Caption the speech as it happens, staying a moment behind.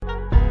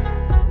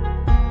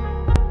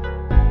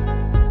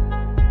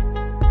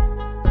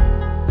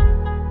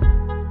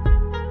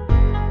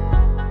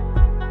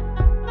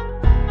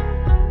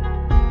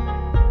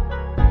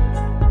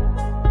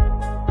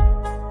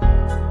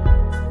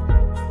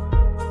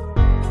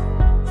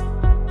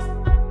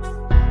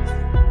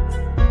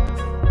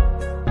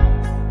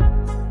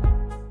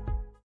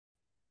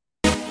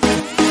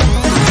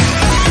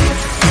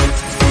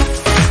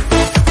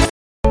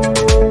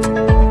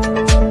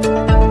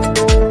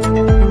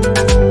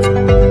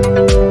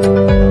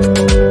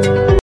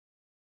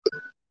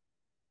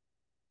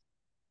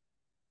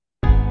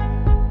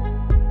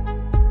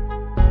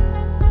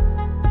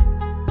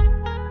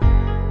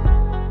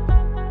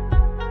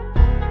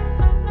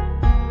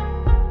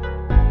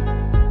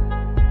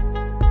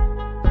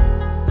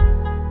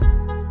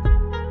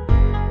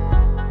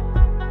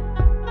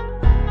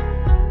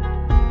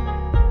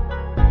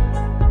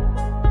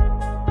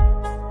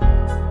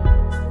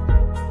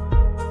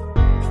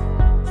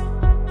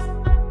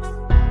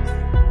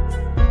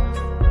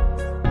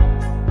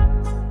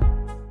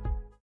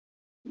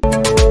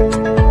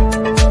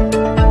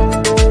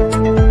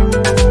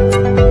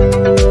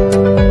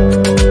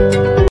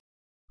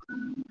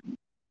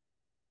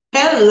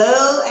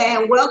Hello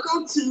and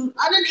welcome to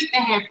Underneath the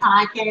Hat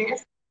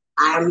podcast.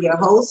 I'm your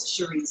host,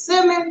 Cherie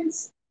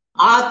Simmons,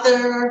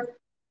 author,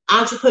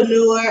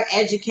 entrepreneur,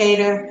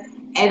 educator,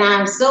 and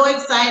I'm so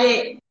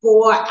excited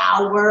for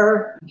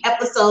our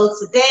episode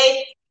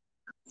today.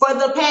 For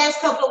the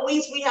past couple of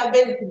weeks, we have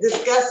been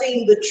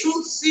discussing the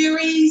Truth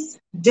series,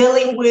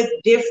 dealing with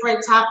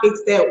different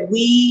topics that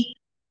we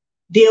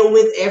deal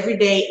with every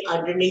day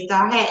underneath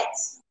our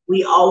hats.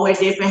 We all wear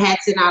different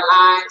hats in our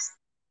lives.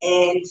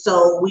 And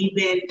so we've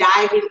been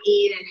diving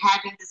in and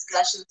having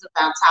discussions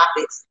about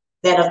topics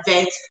that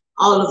affect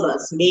all of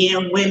us,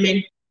 men,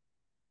 women,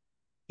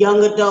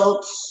 young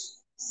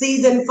adults,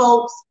 seasoned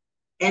folks.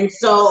 And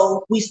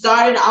so we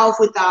started off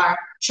with our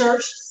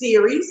church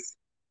series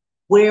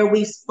where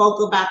we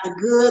spoke about the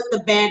good, the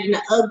bad, and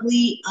the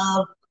ugly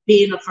of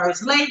being a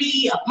first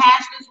lady, a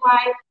pastor's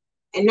wife.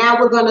 And now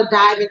we're going to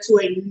dive into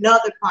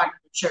another part of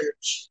the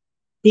church,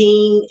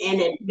 being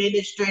an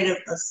administrative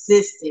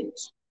assistant.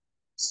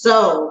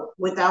 So,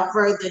 without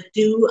further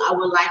ado, I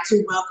would like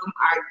to welcome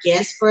our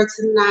guest for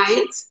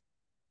tonight.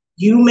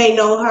 You may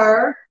know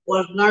her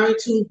or learn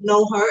to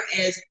know her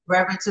as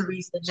Reverend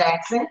Teresa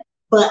Jackson,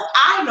 but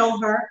I know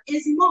her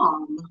as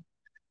Mom.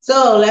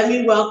 So, let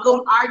me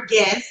welcome our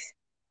guest,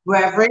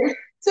 Reverend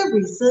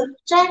Teresa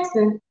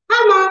Jackson.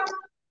 Hi, Mom.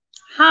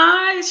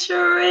 Hi,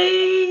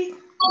 Cherie.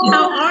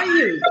 How are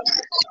you?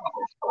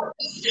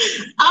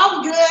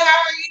 I'm good. How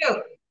are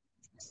you?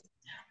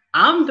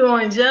 I'm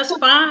doing just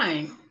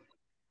fine.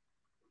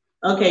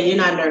 Okay, you're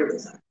not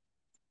nervous.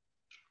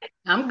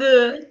 I'm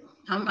good.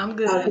 I'm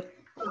good. Okay.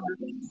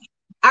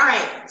 All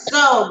right.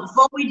 So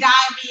before we dive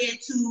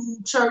into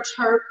church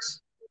hurt,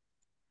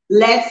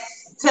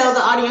 let's tell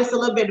the audience a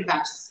little bit about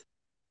us.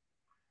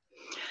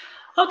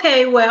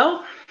 Okay,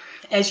 well,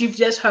 as you've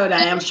just heard,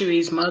 I am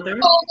Cherie's mother.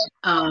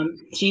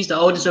 She's the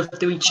oldest of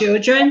three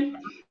children.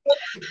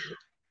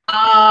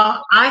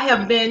 I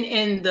have been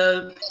in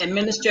the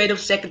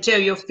administrative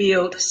secretarial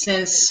field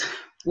since,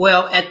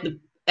 well, at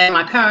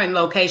my current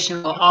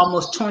location for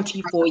almost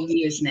 24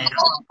 years now.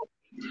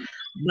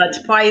 But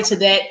prior to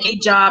that, a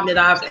job that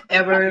I've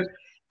ever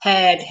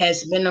had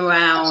has been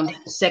around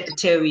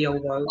secretarial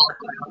work.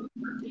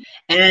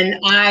 And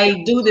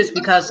I do this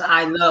because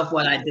I love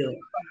what I do.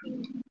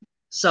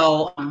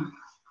 So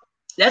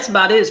that's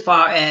about it as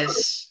far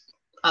as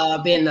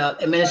being the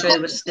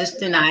administrative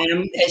assistant. I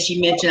am, as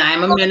you mentioned, I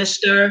am a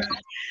minister.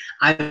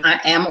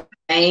 I am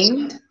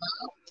ordained.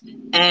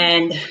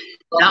 And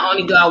not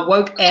only do I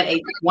work at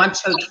one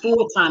church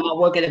full-time, I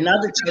work at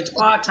another church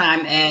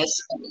part-time as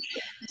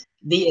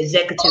the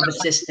executive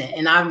assistant.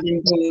 And I've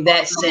been doing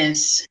that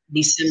since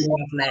December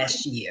of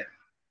last year.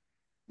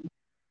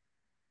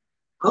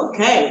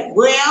 Okay,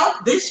 well,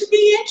 this should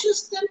be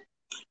interesting.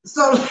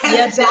 So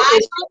let's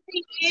dive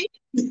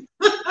in.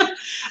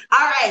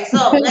 All right,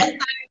 so let's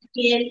dive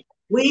in.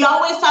 We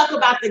always talk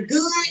about the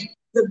good,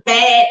 the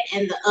bad,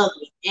 and the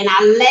ugly. And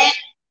I let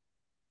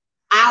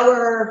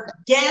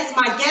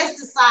my guests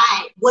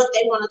decide what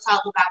they want to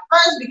talk about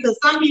first, because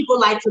some people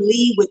like to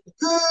lead with the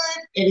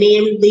good and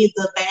then leave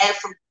the bad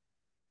for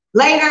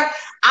later.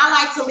 I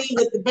like to lead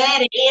with the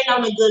bad and end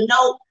on a good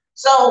note.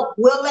 So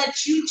we'll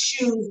let you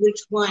choose which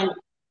one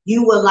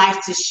you would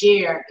like to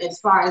share as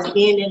far as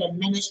being an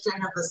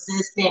administrative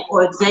assistant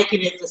or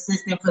executive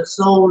assistant for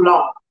so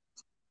long.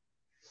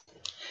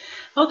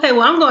 Okay,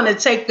 well, I'm going to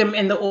take them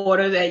in the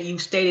order that you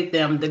stated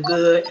them, the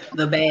good,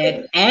 the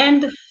bad,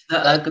 and the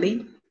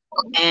ugly.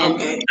 And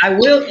okay, I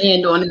will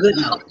end on a good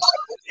note.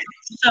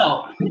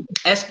 So,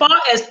 as far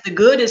as the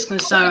good is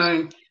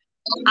concerned,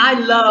 I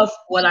love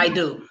what I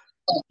do.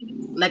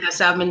 Like I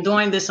said, I've been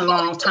doing this a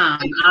long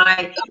time.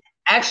 I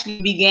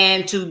actually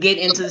began to get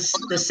into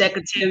the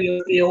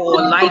secretarial field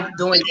or like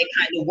doing that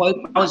kind of work.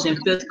 I was in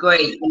 5th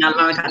grade when I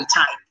learned how to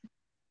type.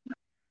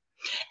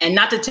 And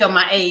not to tell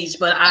my age,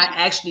 but I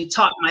actually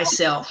taught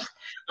myself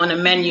on a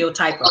manual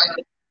typewriter.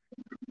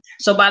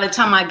 So by the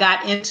time I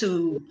got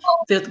into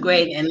 5th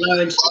grade and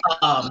learned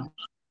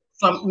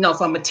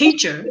from a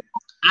teacher,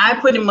 I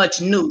pretty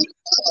much knew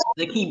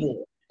the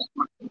keyboard.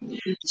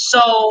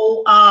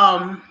 So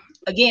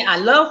again, I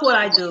love what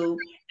I do,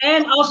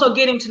 and also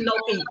getting to know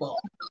people.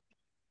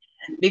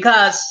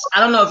 Because I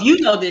don't know if you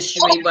know this,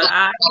 Cherie, but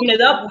I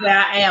ended up where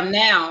I am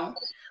now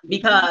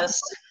because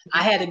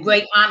I had a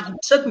great aunt who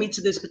took me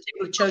to this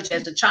particular church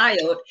as a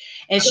child,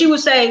 and she would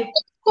say,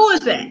 "Who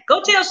is that?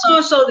 Go tell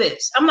so-and-so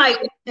this." I'm like,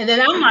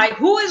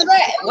 who is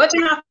that? Where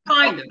can I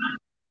find her?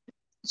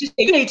 She said,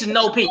 "You need to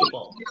know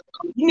people.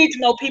 You need to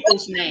know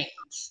people's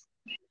names."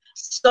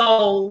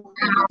 So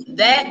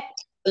that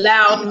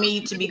allowed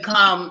me to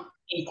become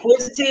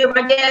inquisitive,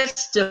 I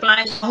guess, to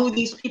find out who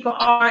these people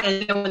are.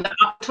 And then when the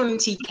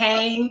opportunity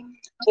came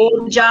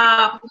for the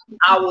job,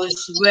 I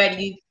was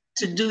ready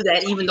to do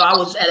that, even though I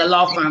was at a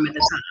law firm at the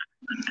time.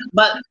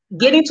 But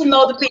getting to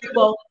know the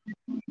people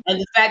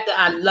and the fact that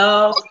I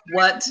love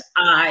what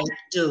I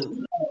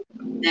do.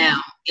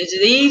 Now, is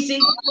it easy?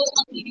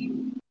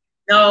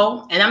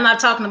 No, and I'm not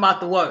talking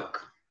about the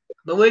work,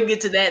 but we'll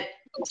get to that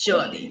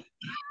shortly.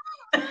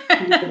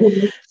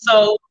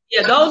 So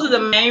Yeah, those are the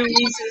main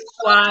reasons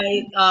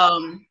why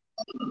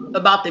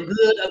about the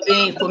good of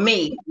being for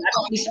me. I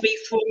only speak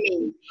for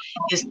me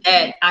is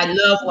that I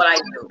love what I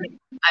do.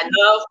 I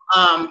love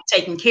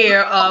taking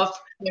care of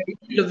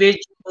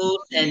individuals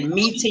and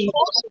meeting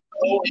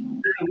people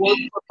and work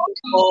for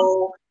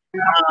people.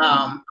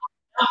 I'm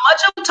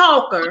much of a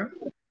talker.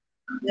 You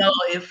know,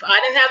 if I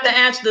didn't have to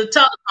answer the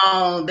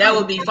telephone, that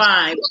would be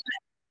fine.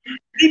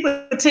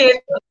 People tend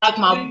to like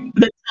my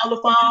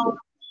telephone.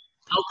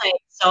 Okay,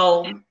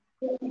 so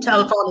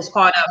telephone is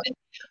part of it.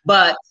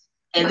 But,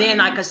 and then,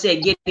 like I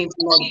said, getting to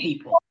know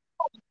people.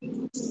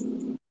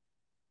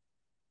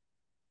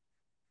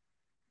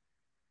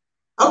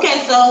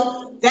 Okay,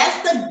 so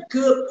that's the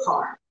good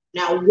part.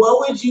 Now,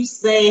 what would you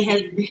say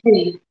has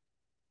been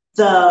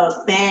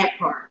the bad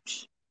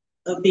part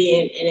of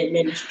being an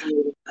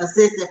administrative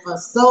assistant for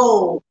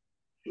so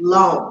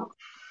long?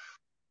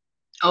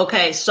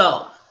 Okay,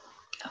 so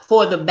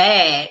for the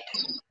bad,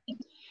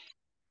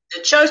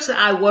 the church that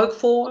I work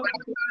for,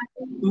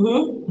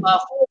 full time,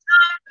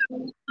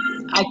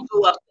 I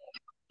grew up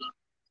there.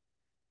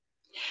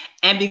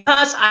 And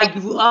because I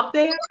grew up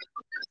there,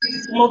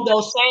 some of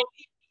those same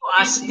people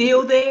are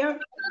still there,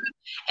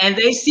 and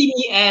they see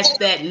me as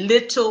that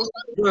little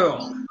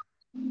girl.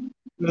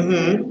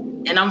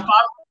 And I'm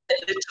following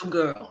that little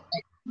girl.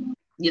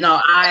 You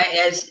know, I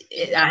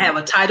have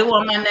a title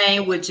on my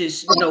name, which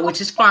is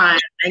fine.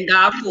 Thank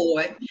God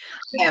for it.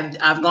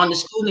 I've gone to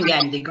school and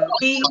gotten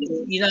degrees,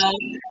 you know,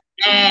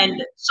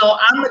 and so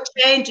I'm a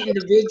changed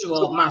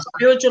individual. My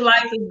spiritual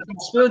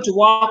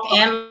walk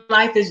and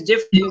life is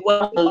different than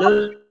what a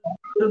little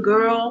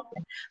girl.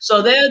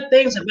 So there are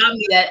things about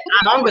me that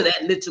I'm no longer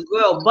that little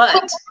girl,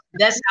 but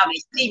that's how they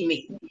see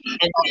me,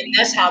 and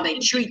that's how they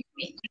treat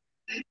me.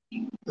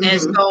 And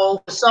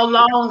so for so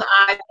long,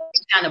 I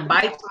kind of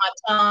bite my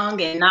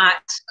tongue and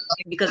not,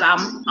 because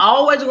I'm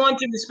always going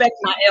to respect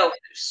my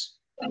elders.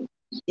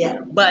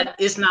 Yeah. But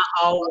it's not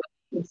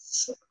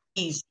always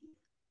easy.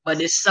 But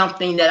it's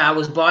something that I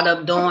was brought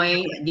up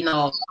doing. You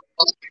know,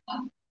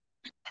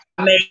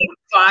 I may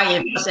cry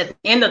and fuss at the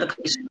end of the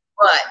case,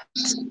 but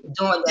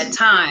during that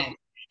time,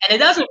 and it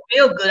doesn't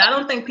feel good. I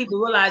don't think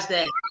people realize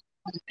that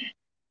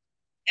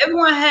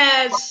everyone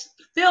has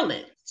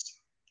feelings.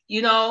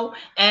 You know,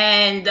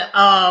 and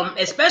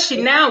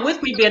especially now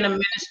with me being a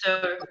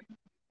minister,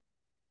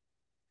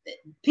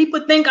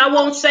 people think I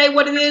won't say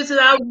what it is that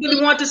I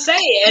really want to say.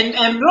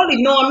 And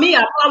really knowing me,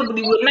 I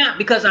probably would not,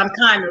 because I'm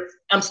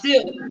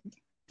still,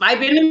 I've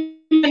been a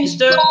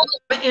minister,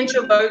 an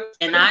introvert,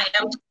 and I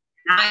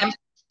am,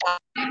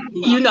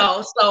 you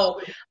know, so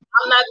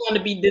I'm not going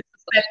to be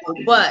disrespectful.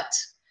 But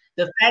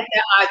the fact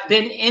that I've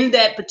been in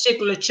that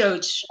particular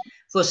church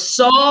for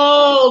so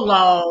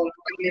long,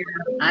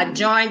 I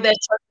joined that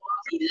church when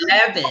I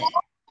was 11.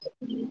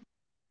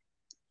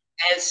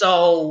 And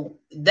so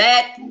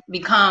that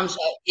becomes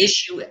an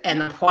issue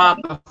and a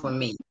problem for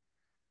me.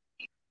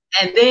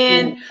 And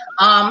then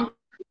and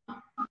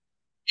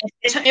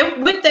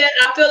with that,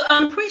 I feel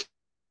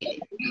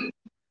unappreciated.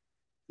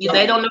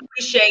 They don't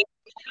appreciate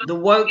the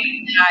work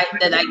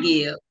that I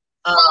give,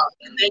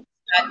 the things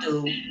I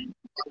do.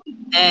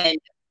 And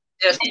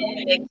there's so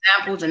many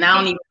examples, and I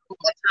don't even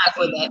have time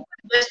for that.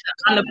 But just the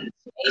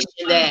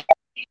unappreciation that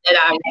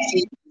I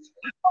receive.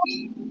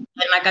 And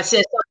like I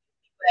said, some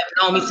people have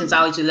known me since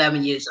I was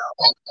 11 years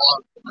old.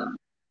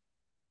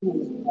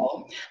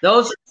 So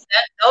those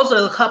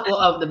are a couple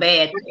of the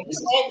bad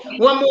things. And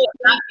one more,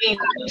 not being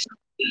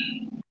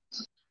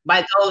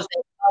by those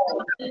that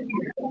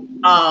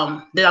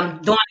I'm doing a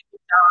good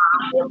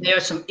job. There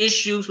are some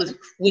issues with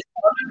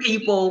other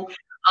people.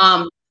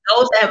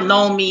 Those that have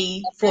known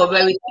me for a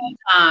very long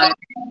time,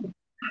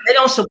 they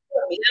don't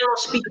support me. They don't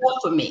speak up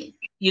for me.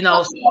 You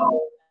know, so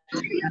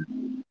I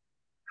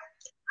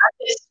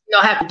just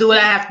have to do what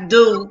I have to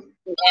do.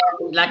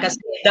 And like I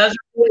said, it doesn't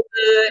feel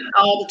good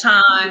all the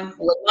time,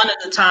 or none of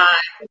the time.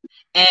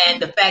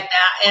 And the fact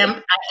that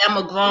I am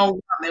a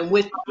grown woman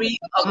with 3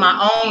 of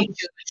my own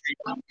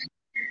children.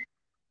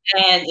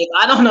 And if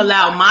I don't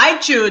allow my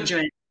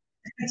children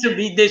to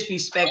be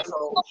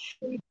disrespectful,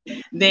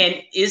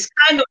 then it's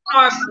kind of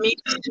hard for me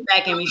to sit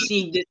back and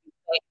receive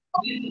disrespect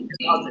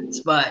from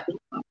others. But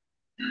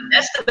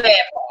that's the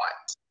bad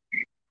part.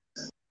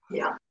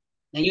 Yeah.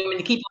 Now you want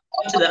me to keep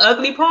on to the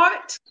ugly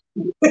part?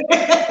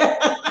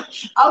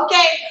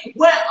 Okay.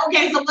 Well,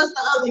 okay, so what's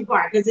the ugly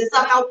part? Because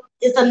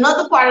it's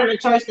another part of the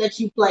church that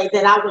you play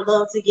that I would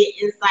love to get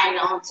insight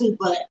on too.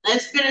 But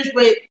let's finish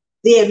with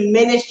the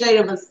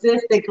administrative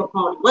assistant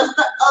component. What's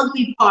the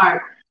ugly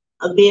part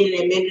of being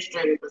an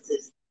administrative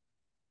assistant?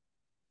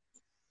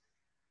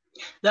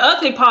 The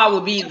ugly part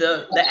would be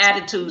the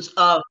attitudes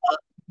of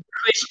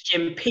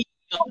Christian people.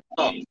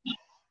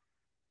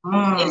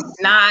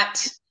 It's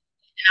not.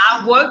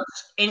 I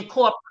worked in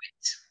corporate,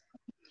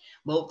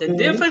 but the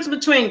difference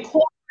between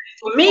corporate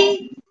for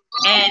me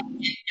and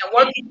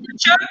working in the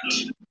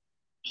church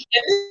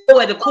is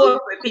where the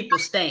corporate people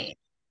stand.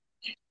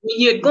 When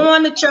you're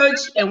going to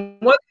church and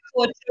working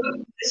for a church,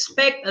 you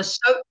expect a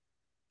certain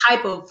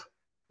type of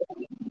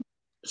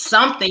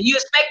something. You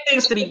expect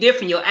things to be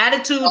different, your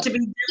attitude to be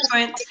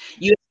different.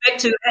 You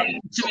expect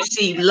to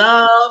receive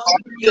love.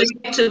 You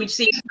expect to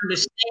receive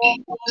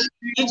understanding.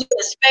 You just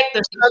expect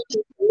a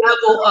certain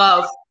level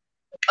of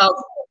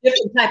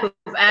different type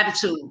of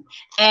attitude.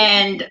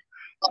 And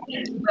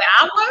where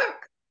I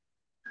work,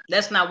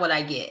 that's not what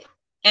I get.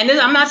 And then,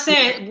 I'm not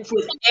saying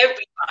with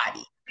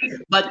everybody,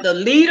 but the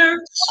leaders,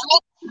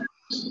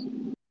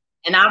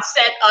 and I've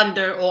sat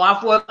under, or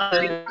I've worked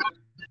under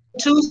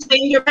 2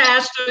 senior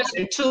pastors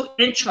and 2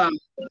 interim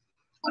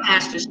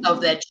pastors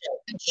of that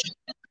church.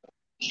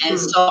 And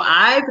so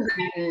I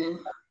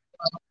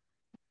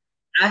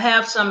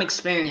have some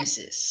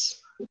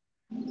experiences.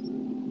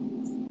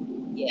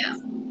 Yeah.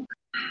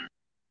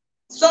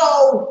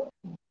 So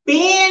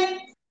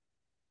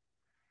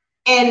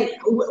and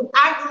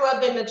I grew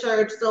up in the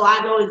church, so I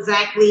know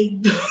exactly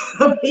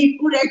the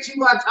people that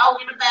you are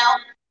talking about.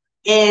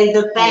 And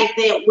the fact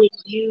that when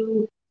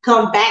you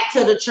come back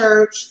to the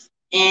church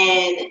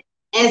and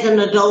as an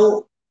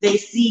adult, they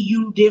see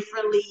you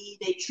differently,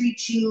 they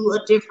treat you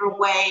a different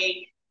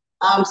way.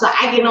 So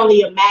I can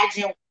only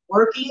imagine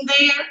working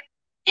there.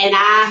 And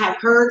I have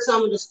heard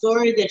some of the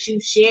stories that you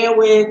share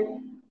with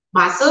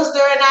my sister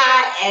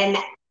and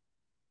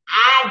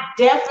I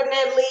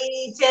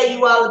definitely tell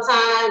you all the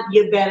time,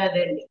 you're better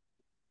than me.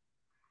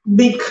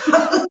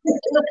 Because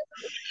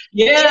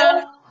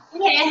yeah,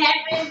 it had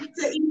happened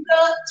to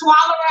either Twala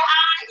or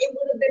I, it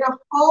would have been a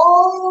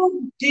whole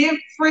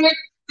different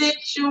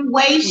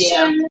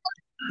situation. Yeah.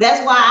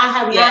 That's why I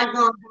have not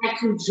gone back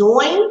to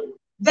join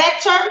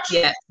that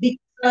church,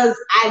 because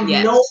I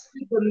know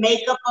the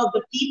makeup of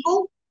the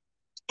people.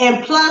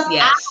 And plus,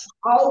 I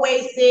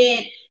always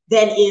said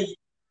that if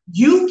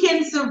you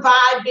can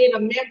survive being a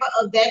member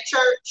of that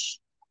church,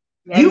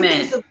 you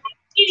can survive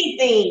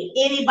anything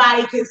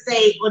anybody can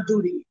say or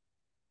do to you.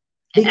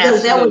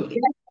 Because that was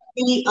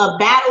definitely a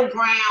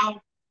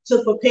battleground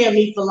to prepare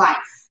me for life.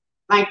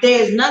 Like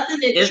there's nothing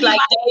that it's like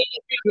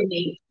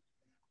David.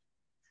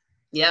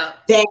 Yeah.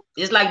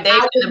 It's like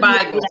David in the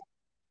Bible.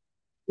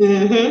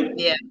 Mm-hmm.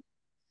 Yeah.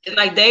 It's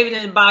like David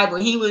in the Bible.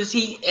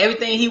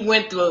 Everything he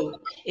went through,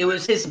 it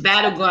was his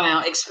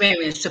battleground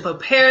experience to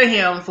prepare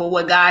him for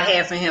what God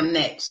had for him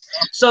next.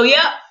 So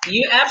yeah,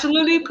 you're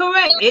absolutely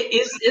correct.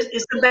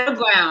 It's the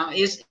battleground.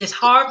 It's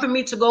hard for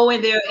me to go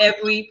in there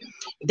every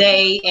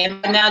day,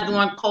 and now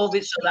during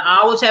COVID, so the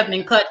hours have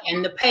been cut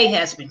and the pay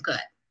has been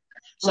cut.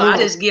 So I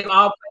just give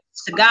all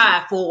praise to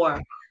God for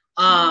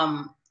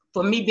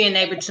me being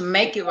able to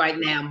make it right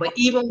now. But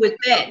even with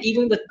that,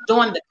 even with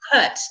doing the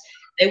cuts,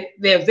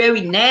 they're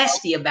very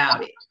nasty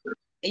about it.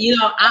 You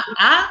know,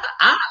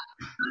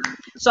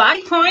 so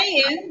I'm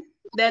praying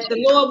that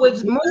the Lord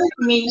would move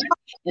me,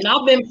 and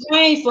I've been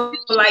praying for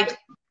like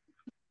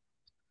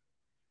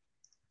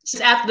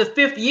since after the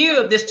 5th year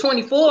of this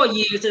 24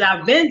 years that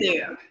I've been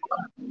there.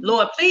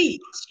 Lord, please,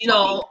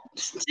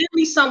 send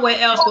me somewhere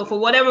else. But for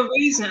whatever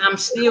reason, I'm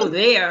still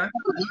there.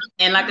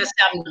 And like I said,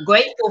 I'm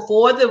grateful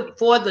for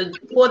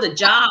the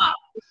job.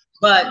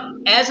 But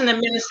as an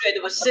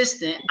administrative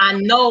assistant, I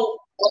know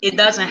it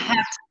doesn't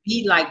have to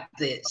be like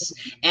this.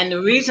 And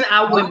the reason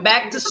I went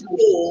back to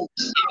school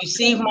and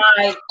received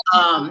my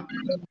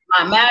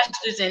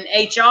master's in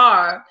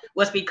HR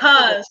was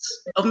because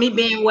of me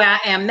being where I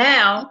am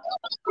now,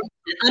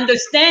 and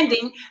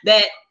understanding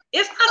that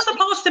it's not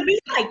supposed to be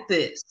like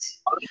this.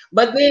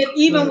 But then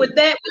even with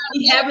that, with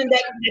me having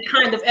that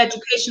kind of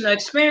educational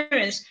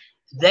experience,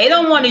 they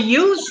don't want to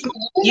use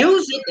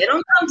it. They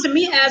don't come to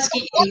me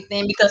asking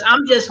anything, because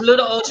I'm just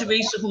little old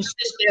Teresa who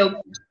sits there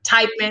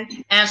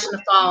typing, answering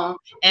the phone,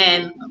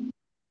 and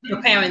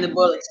preparing the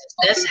bulletins.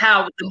 That's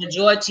how the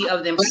majority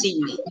of them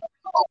see me.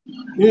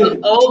 But,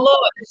 oh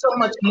Lord, there's so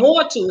much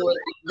more to it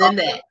than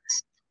that.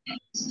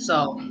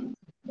 So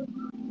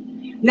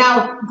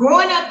now,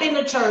 growing up in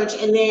the church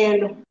and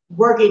then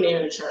working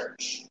in the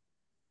church,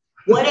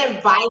 what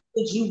advice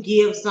would you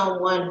give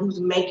someone who's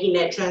making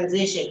that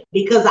transition?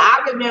 Because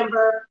I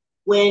remember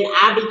when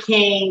I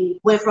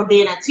went from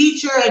being a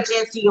teacher at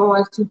Jesse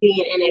Owens to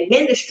being an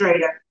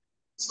administrator,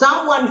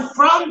 someone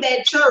from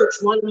that church,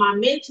 one of my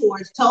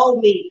mentors, told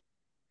me,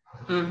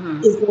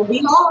 it's going to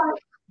be hard.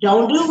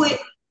 Don't do it.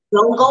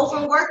 Don't go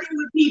from working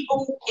with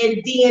people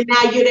and then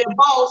now you're their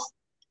boss.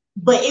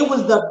 But it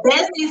was the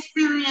best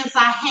experience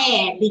I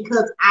had,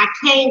 because I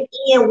came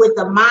in with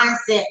the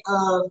mindset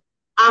of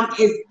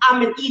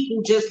I'm an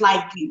equal just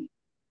like you.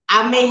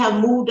 I may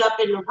have moved up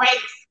in the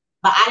ranks,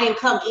 but I didn't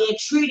come in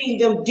treating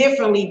them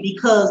differently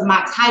because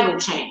my title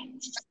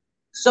changed.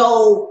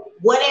 So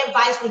what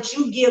advice would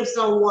you give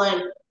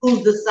someone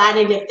who's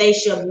deciding if they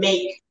should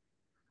make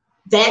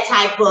that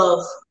type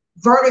of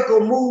vertical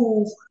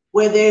move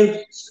where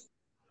they're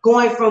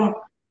going from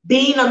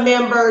being a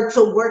member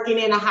to working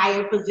in a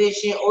higher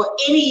position or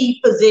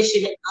any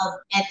position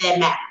at that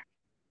matter?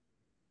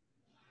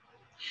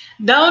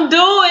 Don't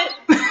do it.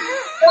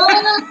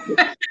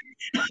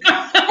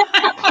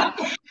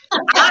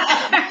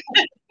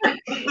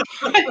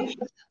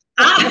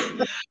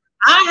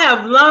 I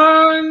have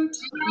learned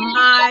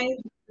my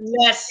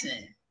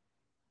lesson.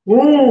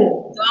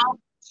 Don't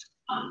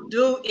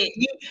do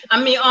it.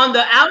 I mean, on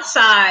the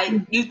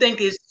outside, you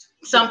think it's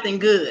something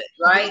good,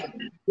 right?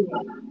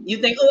 You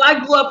think, oh, I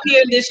grew up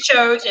here in this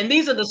church, and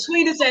these are the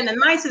sweetest and the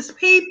nicest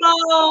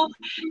people.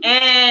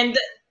 And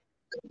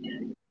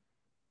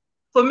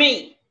for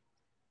me,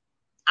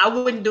 I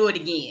wouldn't do it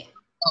again.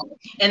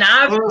 And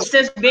I've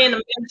since being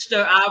a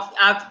minister,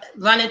 I've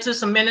run into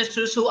some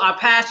ministers who are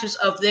pastors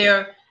of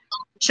their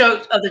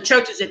church, of the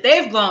churches that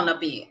they've grown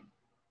up in.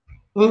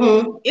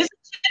 Mm-hmm. It's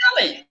a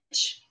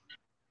challenge.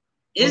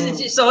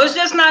 So it's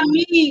just not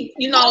me,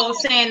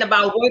 saying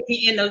about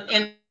working in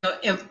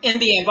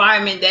the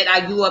environment that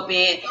I grew up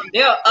in.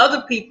 There are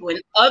other people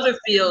in other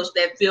fields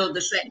that feel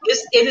the same.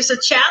 It is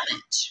a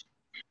challenge.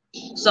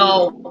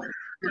 So,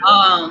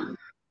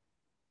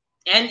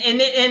 and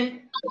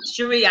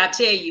Cherie, I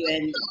tell you,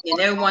 and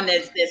everyone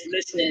that's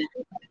listening,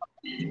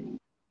 we're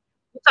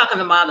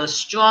talking about a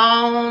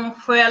strong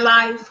prayer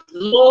life.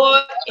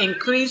 Lord,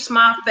 increase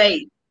my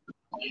faith.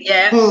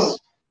 Yes.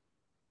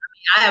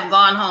 I have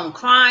gone home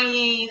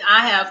crying.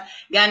 I have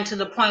gotten to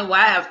the point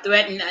where I have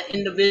threatened an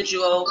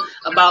individual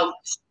about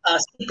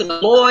seeking a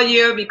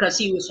lawyer because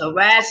he was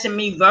harassing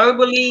me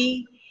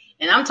verbally.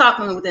 And I'm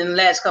talking within the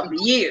last couple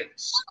of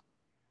years.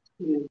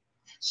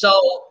 So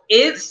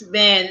it's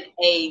been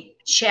a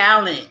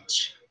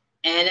challenge.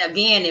 And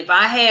again, if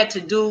I had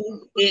to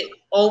do it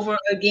over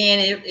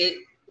again,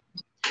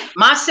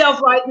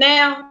 myself right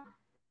now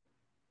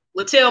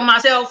would tell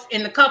myself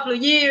in a couple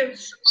of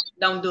years,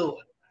 don't do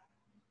it.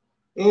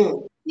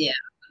 Yeah,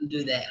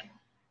 do that.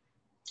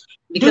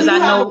 Because I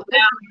know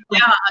now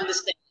I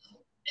understand.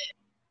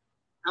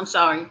 I'm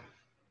sorry.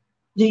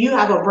 Do you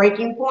have a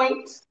breaking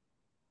point?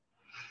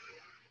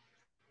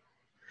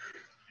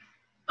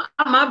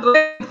 My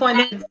breaking point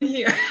is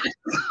here.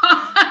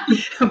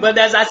 But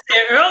as I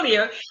said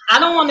earlier, I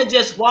don't want to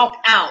just walk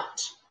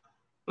out.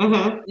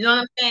 Mm-hmm. You know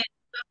what I'm saying?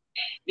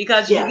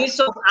 Because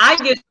I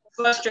get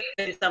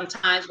frustrated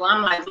sometimes when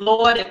I'm like,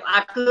 Lord, if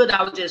I could,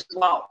 I would just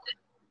walk.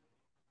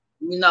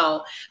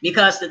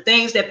 Because the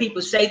things that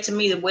people say to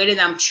me, the way that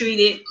I'm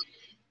treated,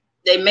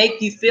 they make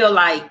you feel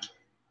like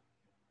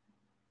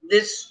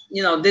this,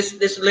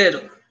 this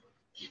little.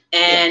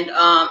 And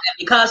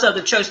because of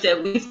the church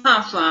that we've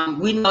come from,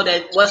 we know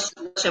that what's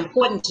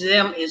important to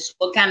them is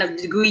what kind of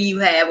degree you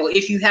have, or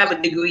if you have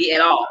a degree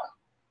at all.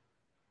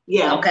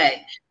 Yeah.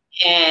 Okay.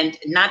 And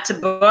not to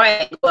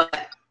brag,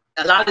 but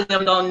a lot of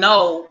them don't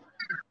know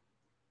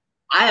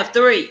I have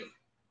 3,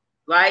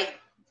 right?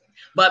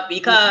 But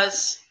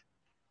because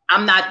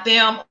I'm not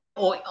them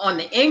or on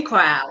the in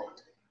crowd,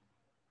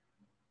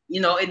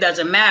 it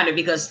doesn't matter,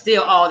 because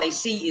still all they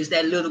see is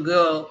that little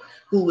girl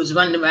who was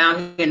running around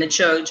here in the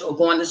church or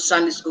going to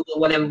Sunday school or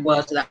whatever it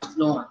was that I was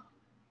doing,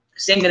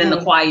 singing in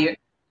the choir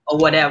or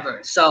whatever.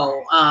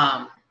 So,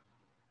 my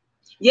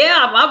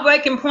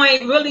breaking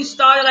point really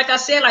started, like I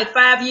said, like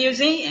 5 years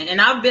in, and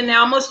I've been there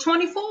almost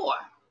 24.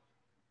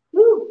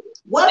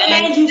 What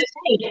made you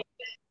stay?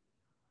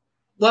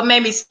 What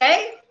made me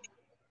stay?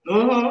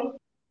 Mm-hmm.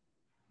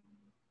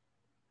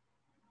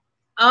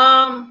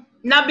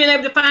 Not being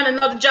able to find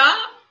another job.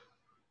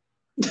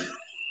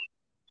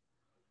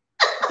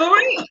 For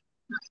real.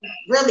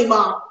 Really,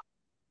 Mom?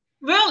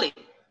 Really.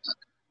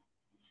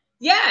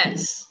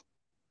 Yes.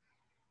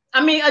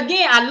 I mean,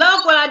 again, I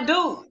love what I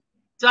do.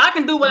 So I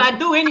can do what I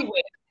do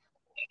anywhere.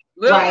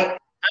 Really. Right.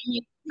 I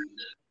mean,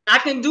 I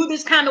can do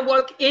this kind of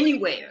work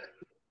anywhere.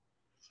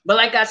 But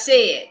like I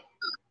said,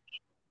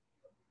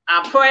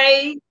 I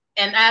pray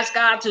and ask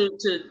God to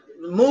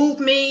move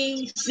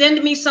me,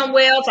 send me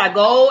somewhere else. I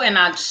go and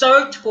I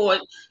search for,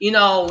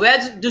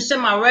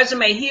 send my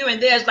resume here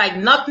and there. It's like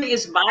nothing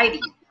is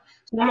biting.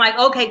 So I'm like,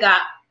 okay,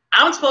 God,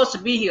 I'm supposed to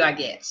be here, I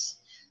guess.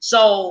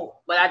 So,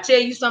 but I tell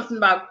you something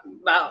about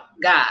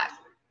God.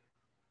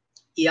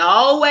 He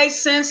always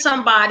sends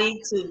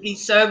somebody to be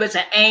served as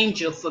an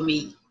angel for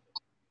me.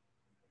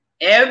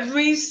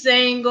 Every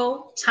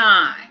single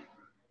time.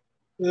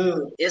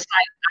 It's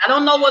like, I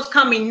don't know what's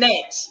coming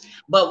next,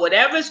 but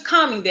whatever's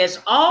coming, there's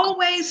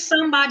always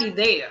somebody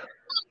there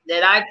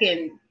that I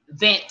can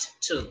vent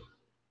to.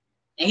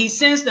 And he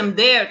sends them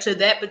there to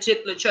that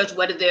particular church,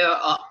 whether they're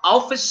an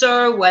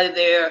officer, whether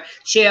they're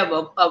chair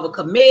of a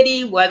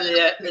committee,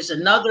 whether there's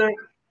another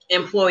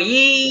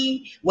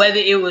employee, whether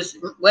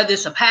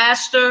it's a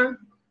pastor.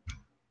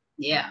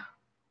 Yeah.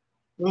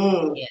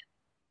 Yeah.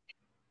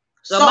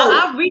 So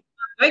I've reached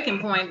my breaking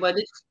point, but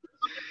it's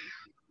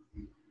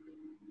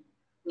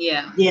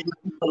yeah,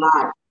 a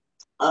lot.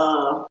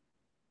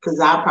 Because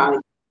I probably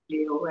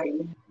right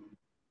now,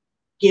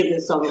 given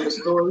some of the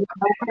stories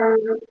I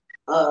heard.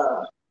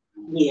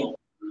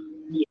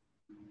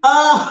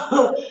 I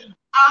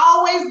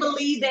always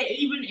believe that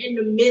even in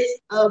the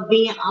midst of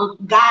being,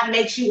 God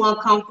makes you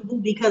uncomfortable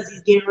because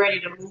He's getting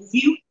ready to move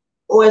you,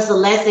 or it's a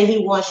lesson He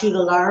wants you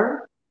to learn.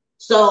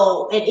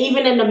 So, and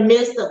even in the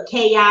midst of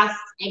chaos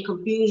and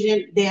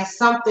confusion, there's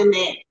something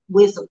that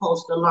we're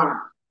supposed to learn.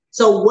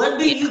 So what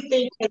do you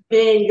think has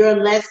been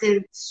your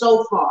lesson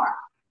so far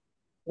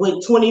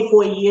with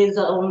 24 years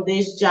on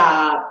this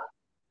job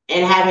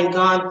and having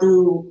gone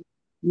through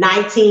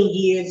 19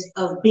 years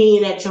of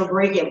being at your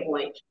breaking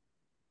point?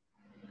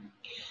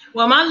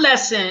 Well, my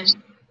lesson,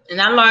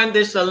 and I learned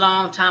this a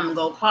long time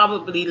ago,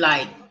 probably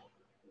like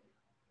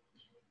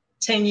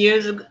 10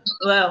 years ago,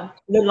 well, a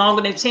little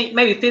longer than 10,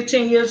 maybe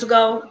 15 years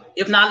ago,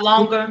 if not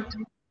longer,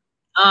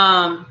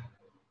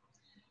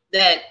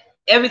 that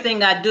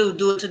everything I do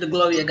it to the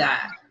glory of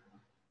God.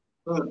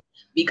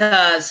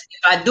 Because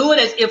if I do it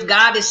as if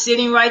God is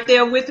sitting right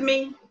there with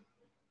me,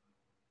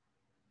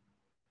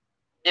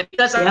 and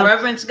because I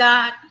reverence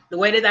God the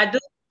way that I do,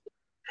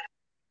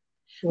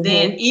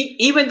 then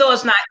even though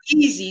it's not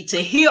easy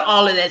to hear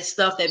all of that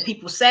stuff that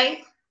people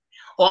say,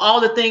 or all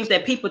the things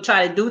that people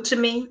try to do to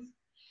me,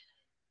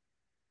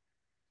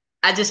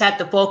 I just have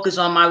to focus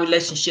on my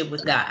relationship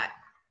with God.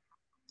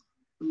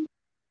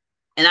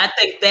 And I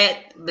think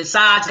that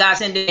besides God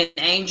sending an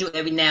angel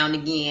every now and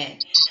again,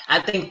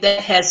 I think that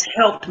has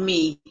helped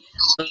me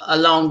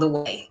along the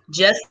way.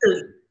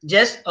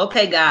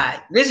 Okay,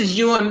 God, this is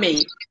you and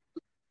me.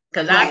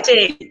 Because I tell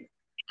you,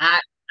 I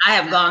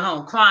have gone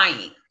home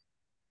crying.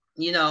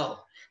 You know,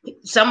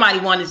 somebody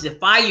wanted to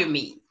fire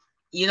me.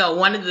 You know,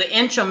 one of the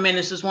interim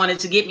ministers wanted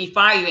to get me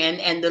fired,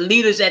 and the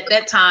leaders at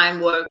that time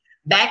were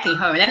backing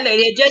her. And that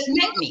lady had just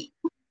met me.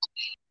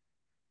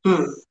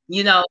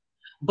 You know,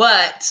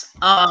 but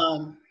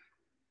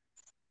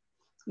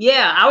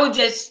yeah, I would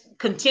just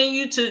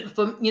continue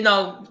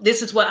to,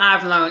 this is what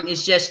I've learned,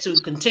 is just to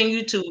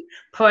continue to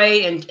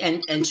pray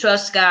and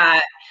trust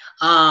God.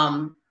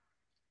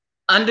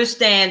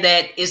 Understand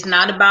that it's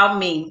not about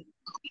me.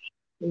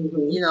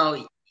 You know,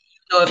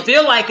 it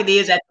feel like it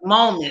is at the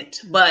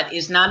moment, but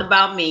it's not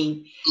about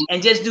me.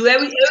 And just do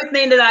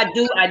everything that I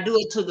do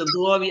it to the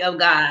glory of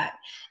God.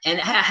 And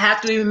I have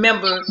to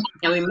remember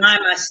and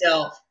remind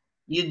myself,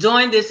 you're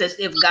doing this as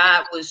if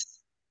God was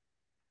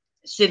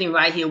sitting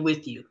right here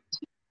with you.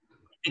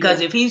 Because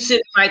if he's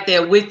sitting right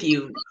there with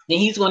you, then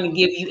he's going to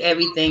give you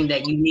everything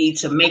that you need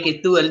to make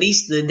it through at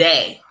least the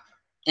day.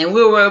 And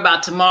we'll worry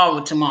about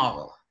tomorrow.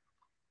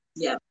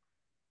 Yeah.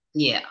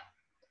 Yeah.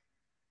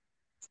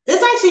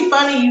 It's actually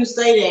funny you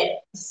say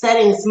that,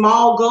 setting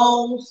small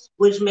goals,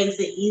 which makes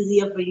it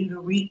easier for you to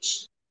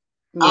reach.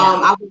 Yeah.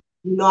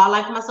 I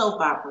like my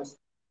soap operas.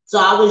 So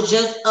I was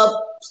just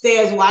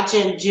upstairs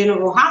watching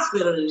General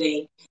Hospital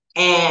today,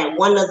 and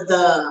one of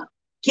the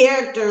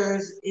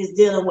characters is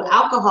dealing with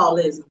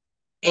alcoholism,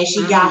 and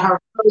she got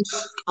her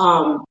first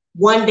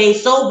 1 day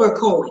sober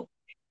coin.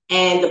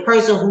 And the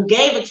person who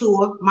gave it to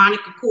her,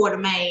 Monica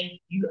Quartermain,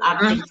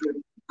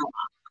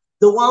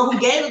 the one who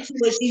gave it to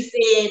her, she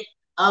said,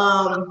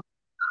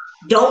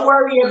 don't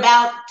worry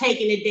about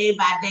taking it day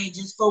by day,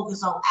 just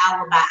focus on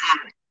hour by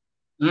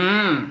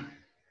hour.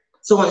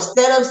 So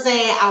instead of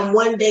saying I'm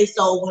 1 day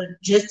sober,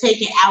 just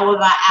take it hour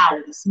by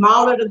hour. The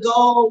smaller the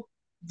goal,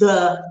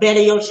 the better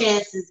your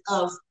chances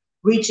of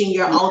reaching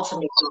your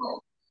ultimate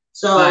goal.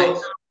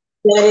 So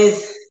that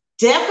is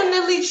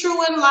definitely true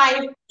in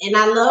life. And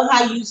I love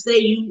how you say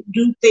you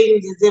do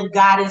things as if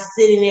God is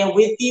sitting there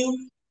with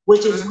you,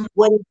 which is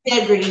what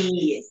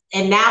integrity is.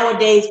 And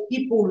nowadays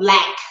people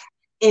lack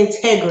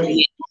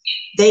integrity.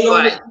 They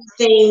only do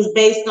things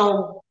based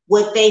on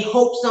what they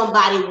hope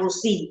somebody will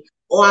see.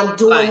 Or I'm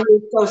doing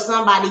this so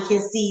somebody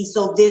can see,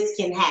 so this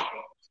can happen.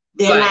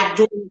 They're not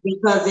doing it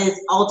because it's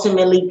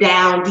ultimately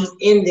down deep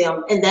in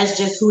them, and that's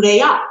just who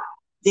they are.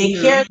 Their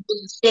character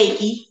is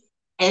shaky,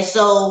 and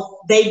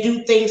so they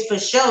do things for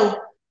show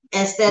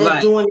instead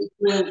of doing it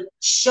to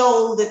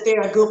show that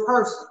they're a good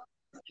person.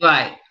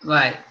 Right.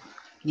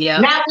 Yeah.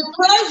 Now,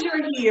 because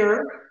you're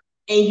here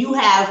and you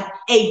have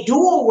a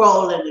dual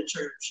role in the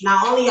church,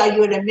 not only are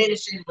you an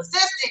administrative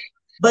assistant,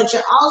 but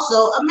you're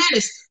also a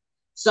minister.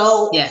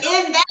 So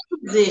in that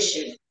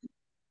position,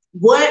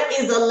 what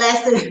is a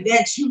lesson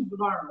that you've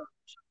learned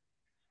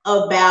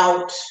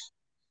about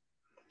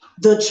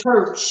the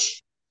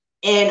church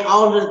and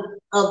all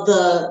of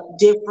the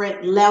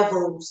different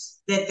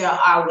levels that there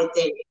are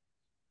within it?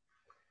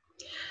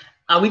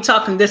 Are we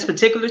talking this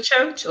particular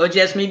church or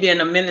just me being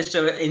a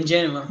minister in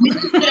general?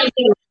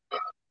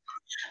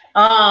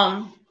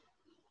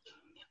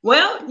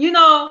 Well,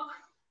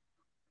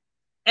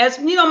 as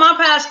you know, my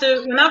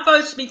pastor, when I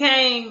first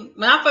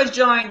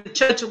joined the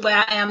church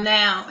where I am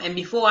now, and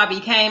before I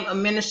became a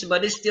minister,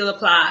 but it still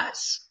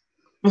applies.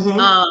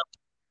 My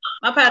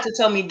pastor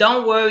told me,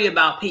 don't worry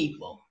about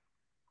people.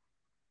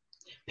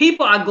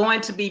 People are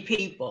going to be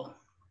people.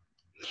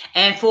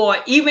 And for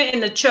even in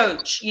the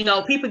church,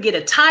 people get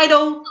a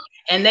title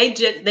and they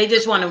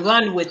just want to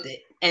run with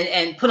it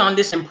and put on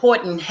this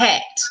important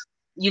hat,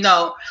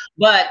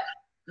 but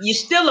you're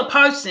still a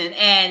person.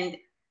 And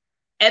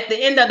at the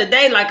end of the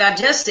day, like I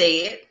just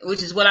said,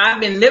 which is what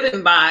I've been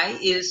living by,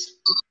 is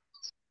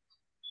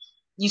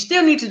you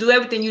still need to do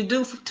everything you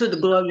do to the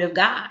glory of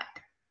God,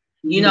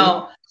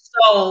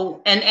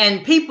 So,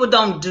 and people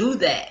don't do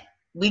that.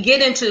 We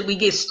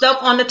get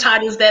stuck on the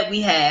titles that we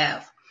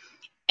have.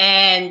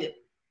 And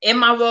in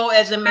my role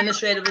as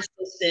administrative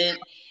assistant,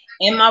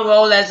 in my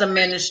role as a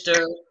minister,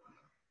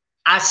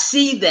 I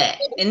see that.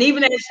 And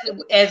even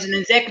as an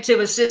executive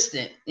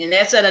assistant, and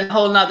that's at a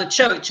whole nother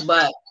church,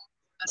 but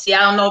see,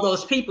 I don't know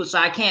those people, so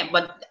I can't,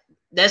 but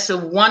that's a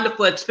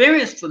wonderful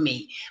experience for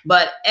me.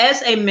 But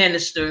as a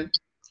minister,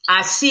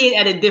 I see it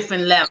at a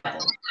different level.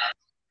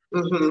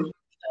 Mm-hmm.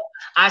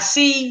 I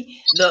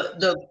see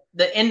the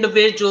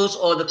individuals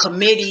or the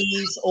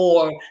committees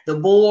or the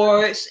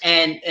boards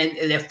and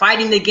they're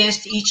fighting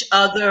against each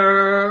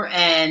other,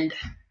 and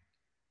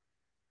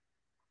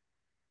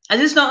I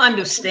just don't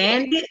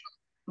understand it,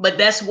 but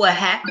that's what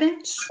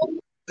happens.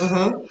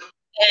 Mm-hmm.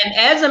 And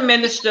as a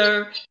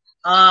minister,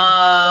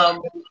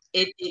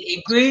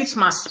 it grieves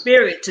my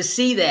spirit to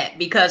see that,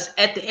 because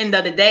at the end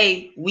of the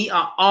day, we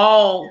are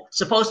all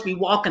supposed to be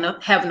walking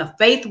up, having a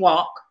faith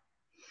walk,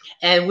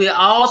 and we're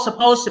all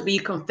supposed to be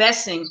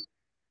confessing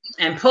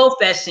and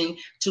professing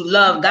to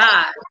love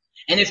God.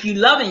 And if you're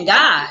loving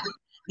God,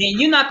 then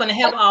you're not going to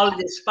have all of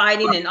this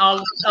fighting and all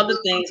these other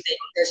things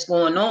that's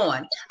going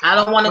on. I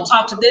don't want to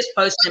talk to this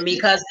person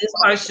because this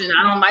person,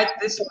 I don't like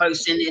this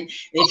person. And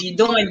if you're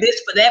doing this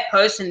for that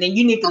person, then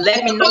you need to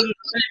let me know you're doing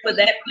it for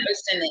that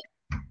person.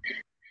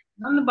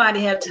 And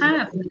nobody have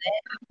time for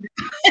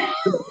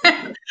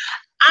that.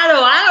 I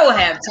don't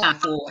have time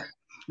for it.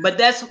 But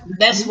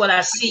that's what I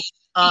see.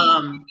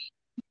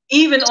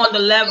 Even on the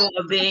level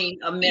of being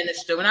a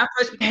minister. When I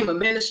first became a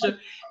minister,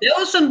 there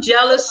was some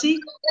jealousy.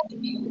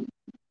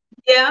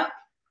 Yeah.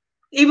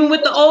 Even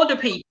with the older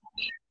people,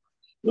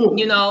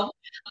 you know.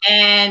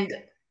 And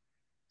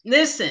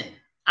listen,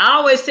 I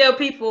always tell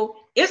people,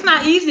 it's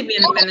not easy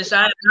being a minister.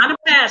 I'm not a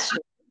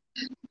pastor.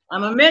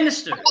 I'm a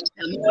minister. I'm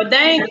an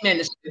ordained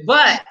minister.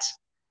 But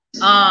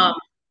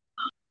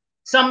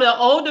some of the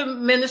older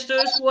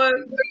ministers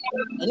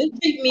didn't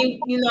treat me,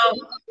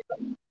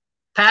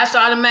 pastor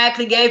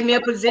automatically gave me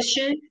a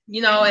position,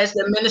 as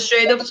the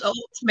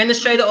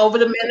administrator over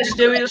the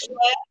ministerial staff.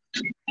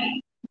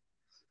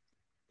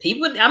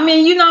 People,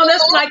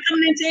 that's like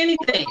coming into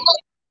anything.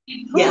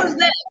 Who is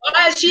that?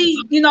 Why is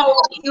she,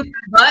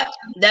 but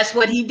that's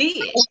what he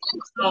did.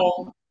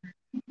 So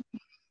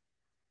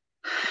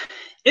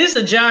it's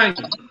a journey.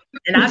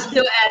 And I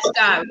still ask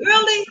God,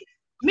 really?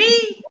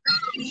 Me?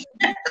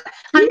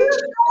 Are you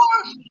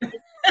sure?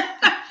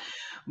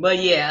 But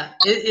yeah,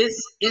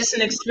 it's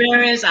an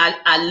experience. I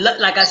love,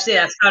 like I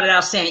said, I started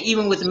out saying,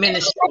 even with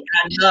ministry,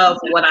 I love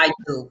what I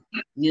do.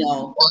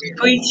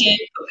 Preaching,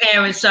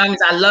 preparing sermons.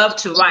 I love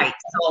to write,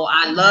 so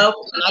I love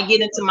when I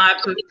get into my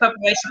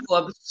preparation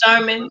for a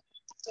sermon.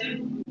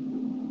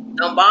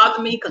 Don't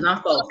bother me because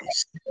I'm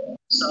focused.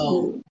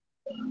 So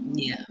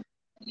yeah.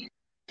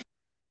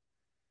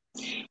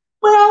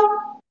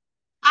 Well,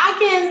 I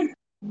can.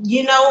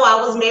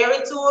 I was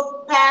married to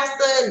a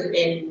pastor,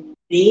 and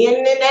being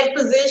in that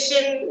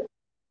position,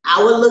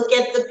 I would look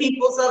at the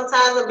people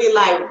sometimes and be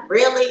like,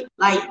 really?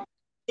 Like,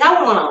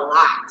 y'all want a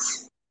lot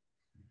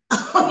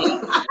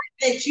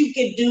that you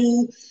could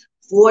do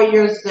for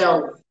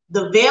yourself.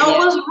 The veil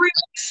was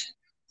ripped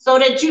so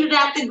that you didn't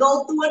have to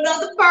go through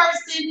another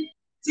person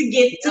to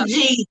get to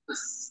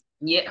Jesus.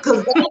 Yeah.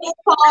 Because that is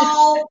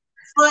called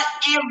for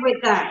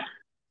everything.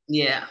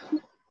 Yeah.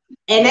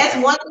 And that's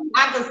one thing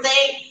I can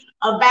say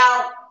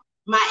about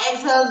my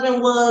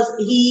ex-husband was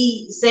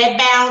he set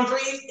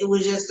boundaries. It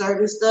was just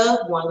certain stuff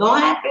wasn't gonna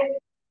happen.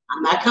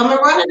 I'm not coming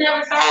running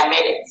every 5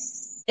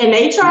 minutes. And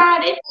they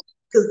tried it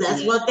because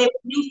that's what they were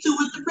used to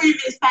with the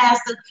previous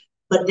pastor.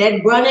 But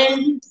that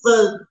running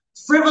for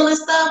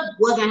frivolous stuff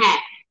wasn't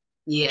happening.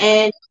 Yeah.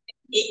 And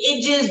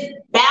it just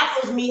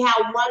baffles me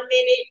how 1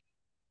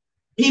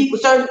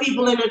 minute certain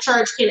people in the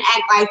church can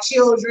act like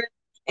children,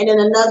 and then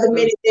another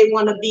minute they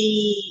want to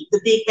be the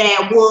big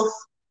bad wolf.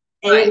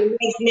 And in the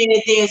next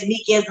minute, there's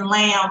meek as a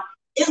lamb.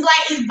 It's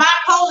like it's bipolarism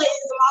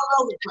all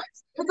over the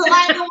place. It's a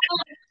lot going on.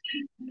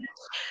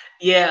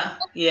 Yeah.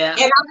 And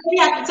I really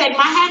have to take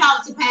my hat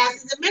off to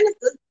pastors and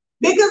ministers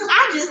because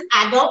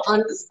I don't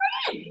understand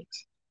it.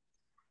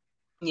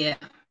 Yeah.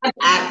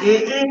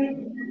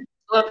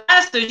 Well,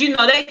 pastors,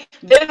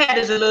 their head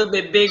is a little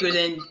bit bigger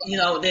than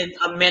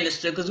a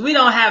minister, because we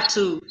don't have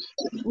to.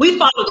 We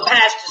follow the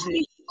pastor's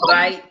lead,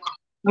 right?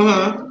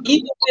 Mm-hmm.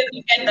 Even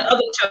at the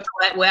other church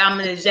where I'm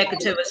an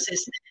executive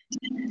assistant,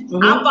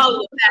 I follow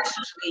the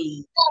pastor's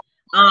lead,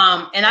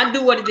 and I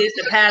do what it is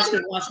the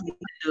pastor wants me to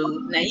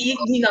do.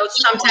 Now,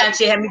 sometimes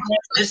he have me going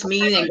to this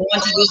meeting and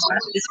going to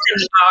this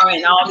seminar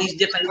and all these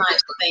different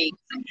kinds of things.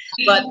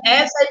 But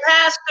as a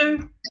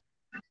pastor,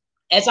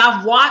 as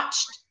I've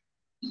watched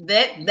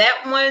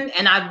that one,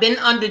 and I've been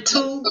under 2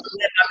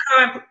 at my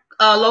current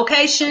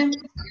location.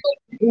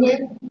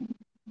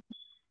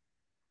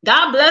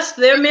 God bless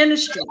their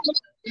ministry.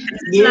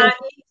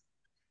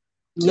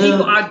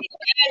 People are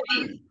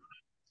demanding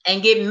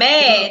and get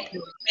mad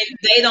when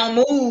they don't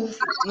move,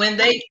 and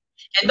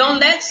don't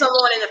let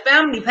someone in the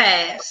family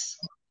pass.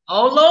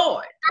 Oh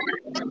Lord.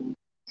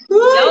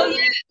 Oh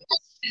yes.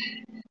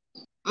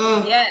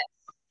 Yes.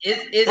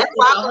 It's a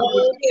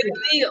whole big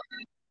deal.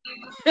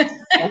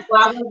 That's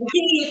why I was a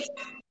kid.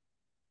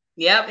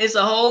 Yep, it's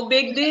a whole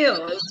big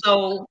deal.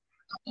 So,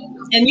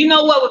 and you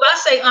know what? If I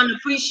say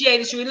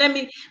unappreciated,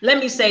 let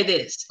me say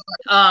this.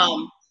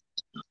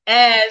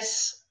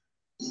 As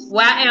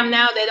where I am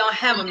now, they don't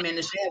have a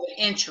ministry; they have an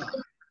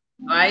interim.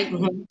 right?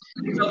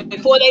 So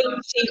before they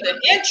received the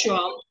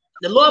interim,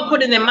 the Lord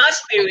put it in my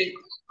spirit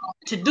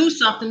to do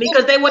something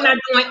because they were not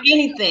doing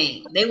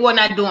anything. They were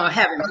not doing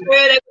having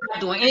prayer. They were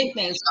not doing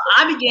anything. So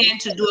I began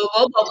to do a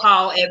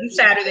robocall every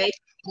Saturday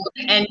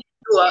and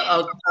do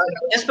a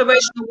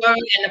inspirational word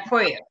and a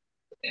prayer.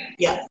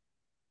 Yeah.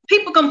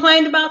 People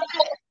complained about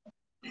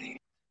that.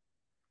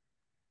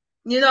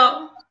 You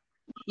know,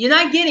 you're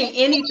not getting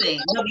anything.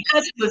 No,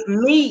 because it was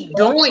me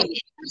doing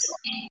it.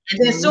 And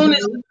then as soon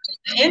as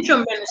the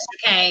interim minister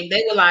came,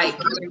 they were like,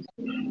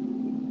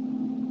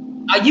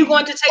 "Are you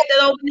going to take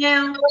that over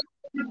now?"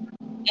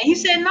 And he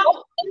said,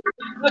 "No.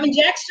 Reverend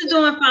Jackson's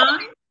doing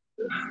fine."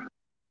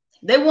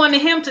 They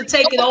wanted him to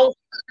take it over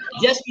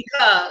just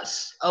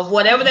because of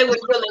whatever they were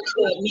feeling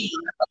toward me.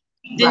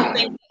 Didn't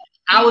think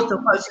I was the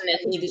person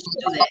that needed to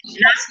do that.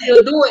 And I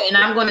still do it, and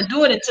I'm going to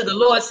do it until the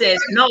Lord says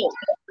no.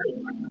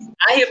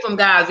 I hear from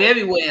God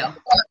very well.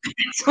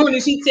 As soon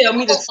as He tells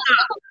me to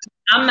stop,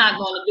 I'm not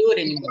going to do it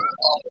anymore.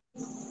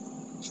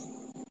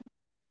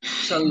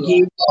 So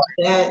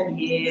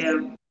yeah,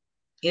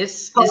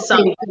 it's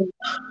something.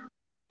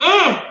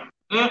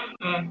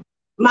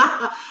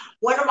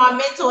 One of my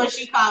mentors,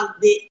 she calls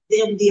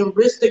them the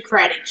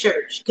aristocratic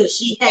church because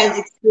she has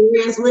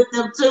experience with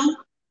them too.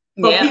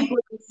 For people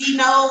that she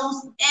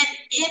knows, and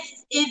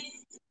it's.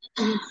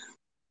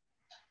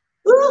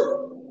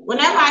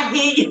 Whenever I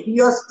hear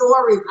your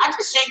stories, I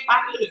just shake my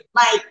head.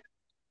 Like,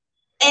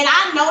 and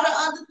I know the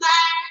other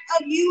side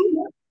of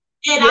you,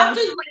 and I'm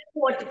just waiting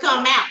for it to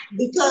come out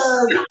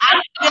because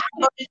I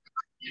know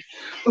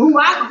who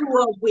I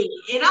grew up with,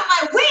 and I'm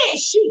like, where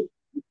is she?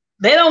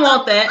 They don't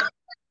want that.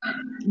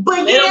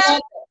 But yeah,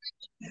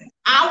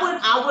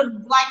 I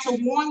would like to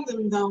warn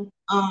them though.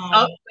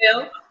 I've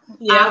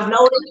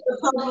noticed a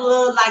couple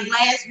of like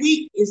last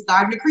week it's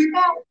starting to creep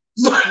out.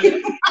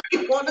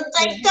 I want to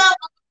take cover.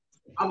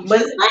 I'm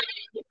just saying.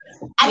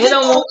 I just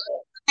don't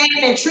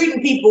understand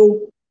treating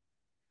people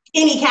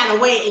any kind of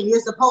way, and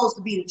you're supposed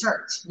to be the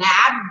church. Now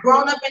I've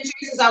grown up in church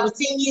since I was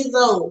 10 years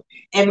old,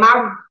 and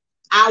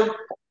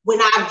when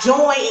I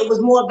joined, it was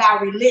more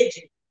about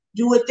religion.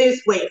 Do it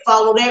this way,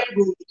 follow that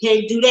rule. You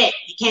can't do that.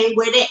 You can't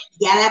wear that.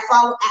 You gotta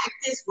act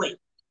this way.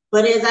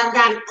 But as I've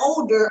gotten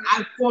older,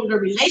 I formed a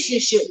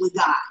relationship with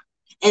God.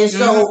 And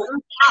so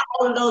not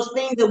all of those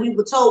things that we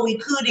were told we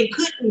could and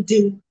couldn't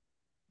do,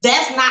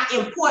 that's not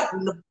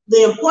important.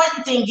 The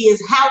important thing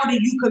is, how do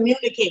you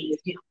communicate with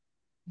him?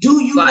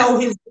 Do you know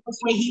his voice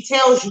when he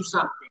tells you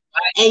something?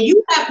 And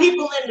you have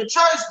people in the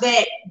church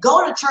that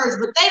go to church,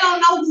 but they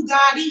don't know who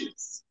God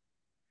is.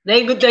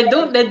 They're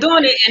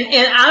doing it,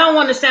 and I don't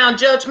want to sound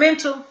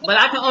judgmental, but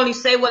I can only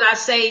say what I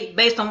say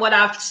based on what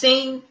I've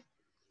seen,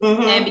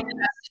 and because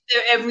I sit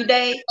there every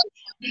day,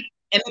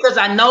 and because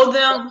I know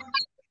them,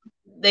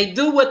 they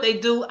do what they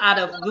do out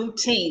of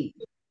routine.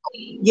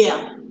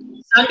 Yeah.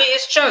 Sunday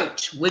is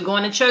church. We're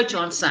going to church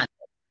on Sunday.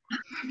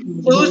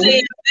 Tuesday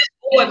is this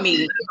board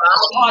meeting. So I'm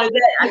a part of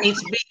that. I need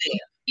to be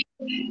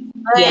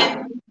there.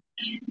 And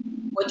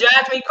what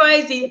drives me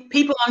crazy,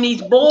 people on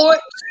these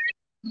boards,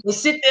 they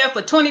sit there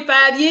for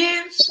 25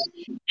 years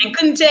and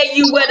couldn't tell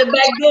you where the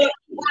back door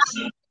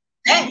is.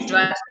 That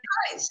drives me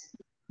crazy.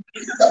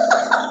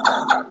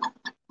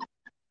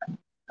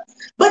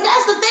 But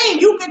that's the thing.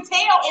 You can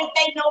tell if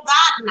they know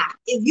God or not.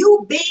 If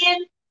you've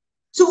been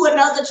to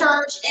another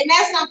church, and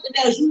that's something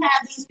else. You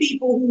have these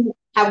people who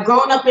have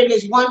grown up in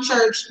this one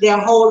church their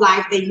whole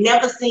life. They've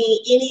never seen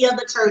any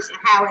other church and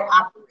how it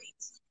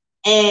operates.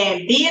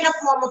 And being a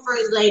former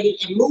first lady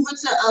and moving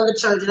to other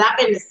churches, I've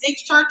been to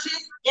 6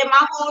 churches in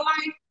my whole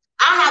life.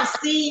 I have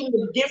seen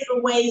the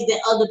different ways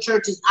that other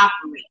churches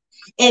operate.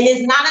 And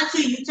it's not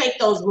until you take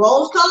those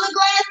rose-colored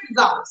glasses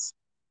off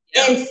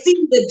and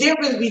see the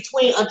difference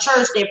between a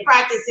church that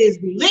practices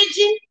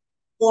religion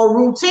or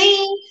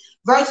routine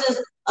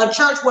versus a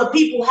church where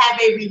people have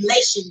a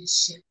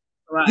relationship.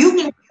 Right. You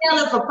can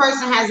tell if a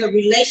person has a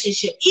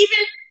relationship.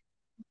 Even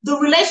the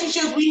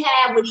relationships we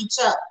have with each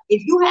other.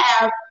 If you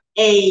have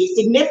a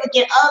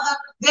significant other,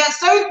 there are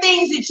certain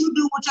things that you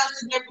do with your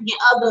significant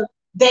other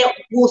that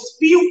will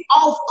spew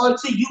off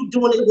until you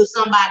doing it with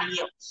somebody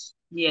else.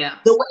 Yeah.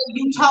 The way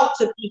you talk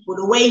to people,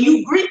 the way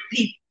you greet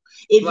people.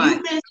 If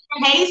you've been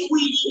saying, hey,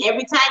 sweetie,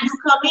 every time you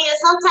come in,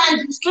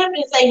 sometimes you slip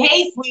and say,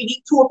 hey,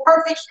 sweetie, to a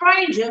perfect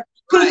stranger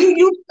because you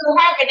used to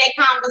having that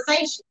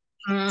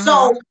conversation.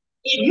 So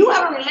if you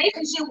have a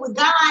relationship with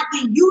God,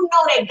 then you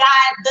know that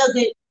God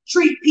doesn't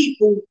treat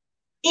people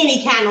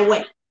any kind of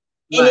way.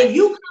 And if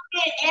you come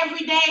in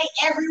every day,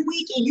 every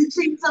week, and you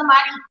treat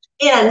somebody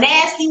in a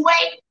nasty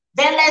way,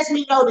 that lets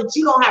me know that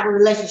you don't have a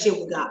relationship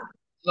with God.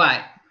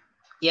 Right.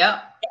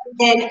 Yep.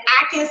 And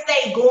I can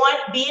say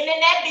being in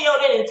that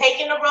building and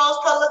taking the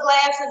rose-colored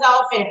glasses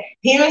off and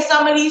hearing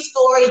some of these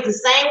stories, the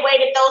same way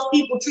that those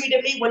people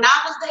treated me when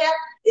I was there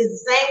is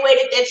the same way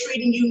that they're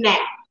treating you now.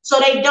 So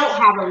they don't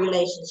have a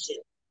relationship.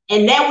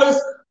 And that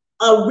was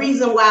a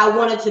reason why I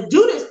wanted to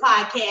do this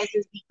podcast,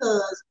 is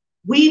because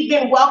we've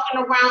been walking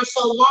around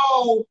so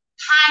long,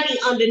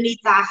 hiding underneath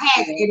our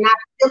hats and not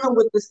dealing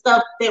with the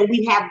stuff that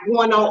we have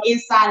going on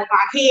inside of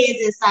our heads,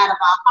 inside of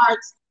our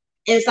hearts.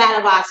 inside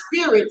of our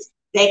spirits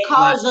that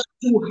cause us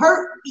to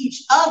hurt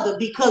each other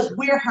because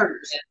we're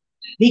hurt,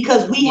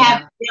 because we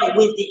have dealt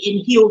with it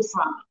and healed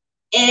from it.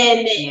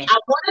 And I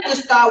wanted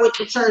to start with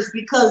the church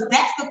because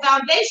that's the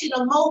foundation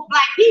of most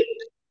Black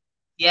people.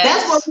 Yes.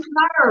 That's what we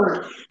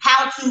learned,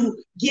 how to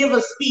give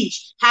a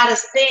speech, how to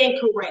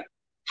stand correct,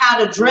 how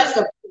to dress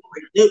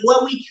appropriate,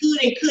 what we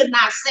could and could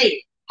not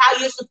say, how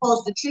you're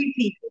supposed to treat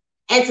people.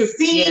 And to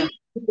see the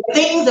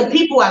things that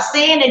people are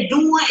saying and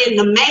doing, and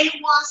the main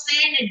ones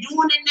saying and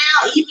doing it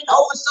now, even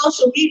over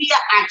social media,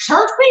 our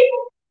church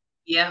people.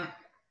 Yeah.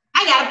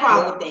 I got a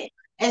problem with that.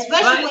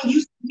 Especially when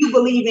you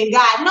believe in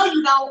God. No,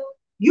 you don't.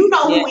 You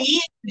know who he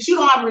is, but you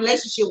don't have a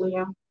relationship with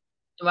him.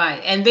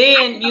 Right. And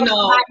then, you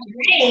know,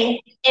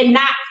 and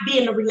not be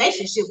in a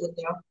relationship with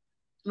them.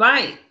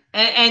 Right.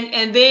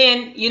 And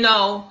then, you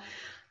know,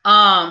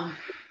 some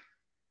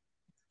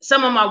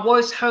of my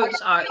worst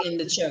hurts are in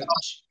the church.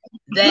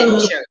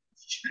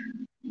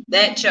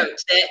 That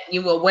church,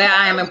 where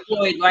I am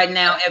employed right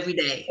now every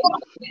day.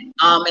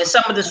 And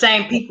some of the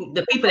same people,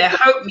 the people that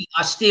hurt me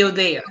are still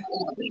there.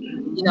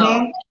 You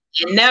know,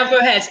 and never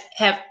has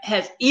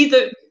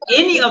either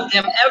any of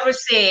them ever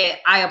said,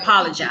 I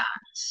apologize.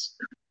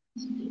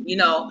 You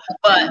know,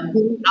 but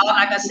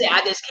like I said,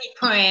 I just keep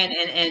praying,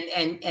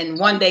 and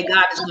one day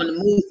God is going to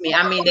move me.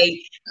 I mean, they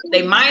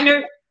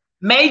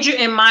major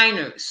and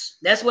minors.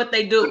 That's what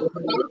they do.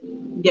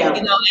 Yeah.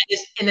 You know,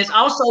 and it's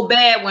also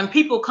bad when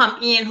people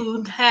come in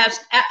who have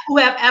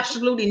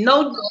absolutely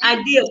no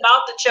idea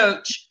about the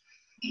church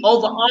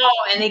overall,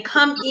 and they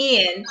come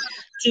in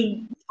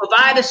to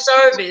provide a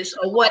service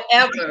or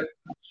whatever,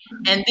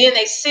 and then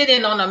they sit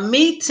in on a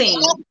meeting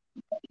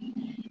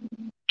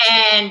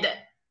and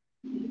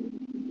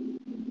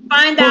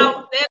find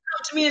out, they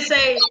come to me and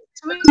say,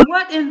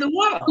 what in the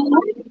world?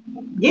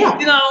 Yeah.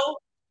 You know,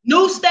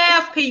 new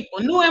staff people,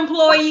 new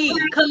employees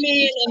come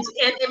in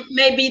and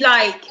may be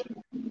like,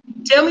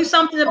 tell me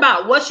something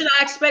about what should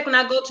I expect when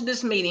I go to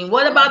this meeting?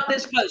 What about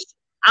this person?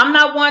 I'm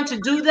not one to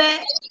do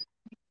that.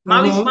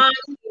 My response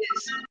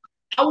is,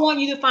 I want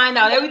you to find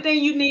out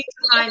everything you need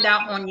to find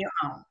out on your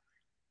own.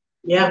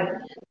 Yeah.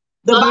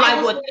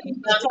 Unlike what they've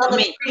done for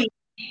me.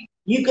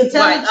 You can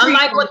tell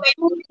unlike what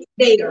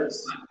they do.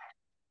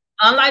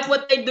 Unlike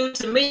what they do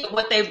to me,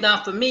 what they've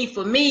done for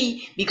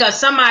me, because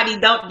somebody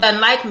doesn't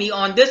like me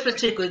on this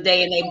particular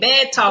day and they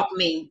bad talk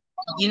me,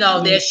 you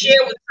know, they'll share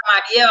with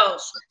somebody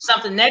else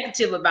something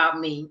negative about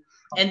me.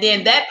 And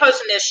then that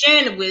person they're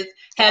sharing it with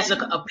has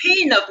an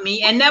opinion of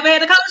me and never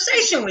had a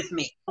conversation with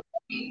me.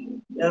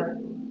 Yep.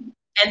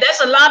 And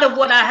that's a lot of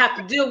what I have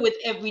to deal with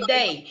every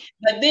day.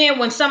 But then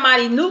when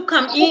somebody new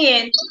come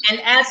in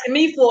and asking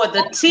me for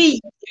the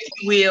tea, if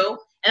you will,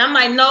 and I'm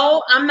like,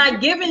 no, I'm not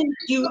giving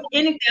you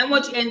anything. I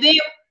want you. And then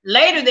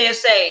later they'll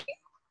say,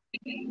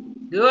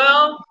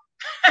 girl,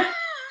 I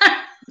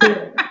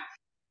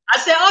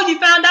said, oh, you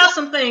found out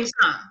some things,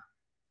 huh?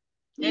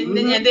 And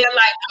they're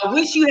like, I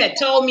wish you had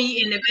told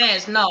me in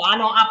advance. No, I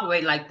don't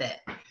operate like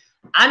that.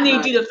 I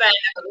need you to find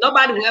out.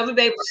 Nobody will ever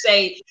be able to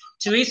say,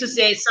 Teresa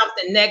said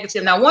something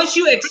negative. Now, once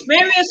you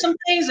experience some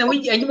things and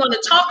you want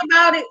to talk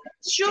about it,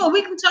 sure,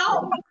 we can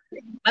talk.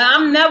 But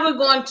I'm never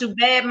going to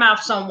badmouth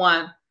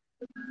someone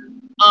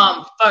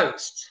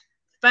first.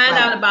 Find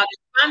out about it.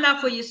 Find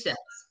out for yourself.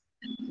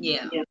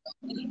 Yeah.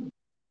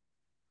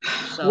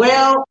 So.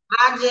 Well,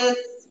 I just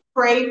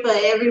pray for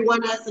everyone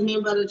that's a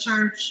member of the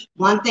church.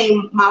 One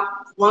thing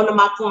one of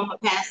my former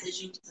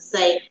pastors used to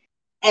say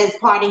as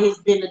part of his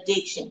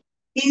benediction,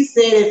 he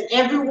said, if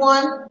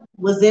everyone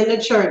was in the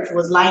church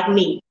was like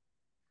me,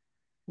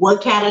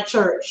 what kind of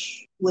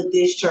church would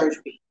this church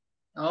be?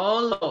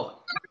 Oh, Lord.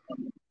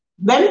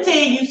 Let me tell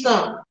you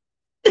something.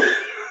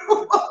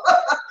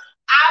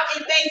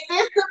 It makes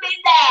sense to me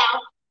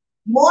now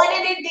more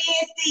than it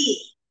did then.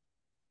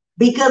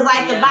 Because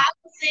like the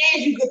Bible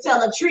says, you can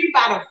tell a tree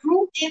by the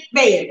fruit it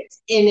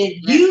bears. And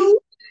if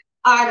you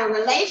are in a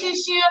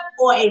relationship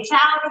or a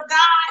child of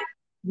God,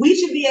 we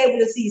should be able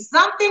to see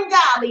something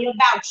godly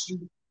about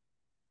you.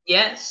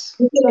 Yes.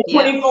 Within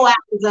 24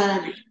 hours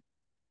of it.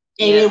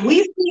 And if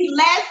we see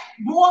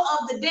more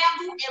of the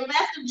devil and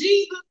less of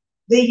Jesus,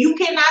 then you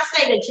cannot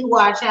say that you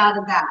are a child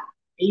of God.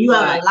 And you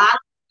have a lot of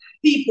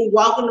people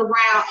walking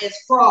around as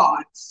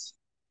frauds,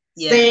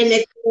 saying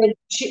that they're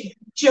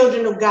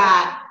children of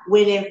God,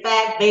 when in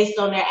fact, based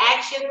on their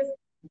actions,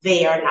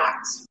 they are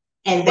not.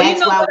 And that's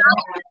why we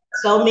have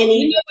so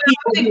many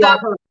people who are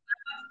hurt.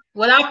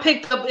 What I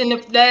picked up in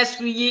the last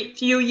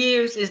few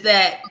years is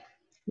that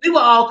we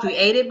were all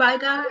created by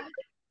God.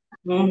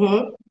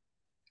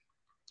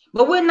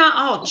 But we're not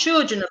all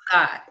children of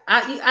God. I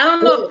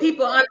don't know if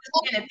people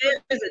understand that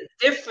there is a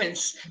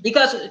difference,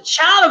 because a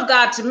child of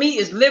God to me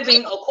is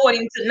living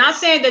according to, not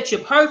saying that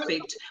you're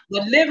perfect,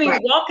 but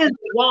walking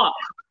the walk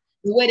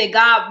the way that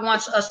God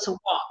wants us to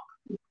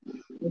walk.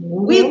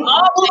 We've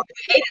all been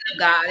created of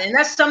God, and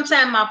that's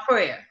sometimes my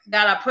prayer.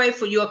 God, I pray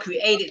for your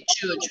created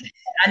children.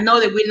 I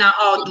know that we're not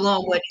all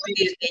doing what it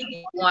is that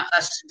you want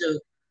us to do,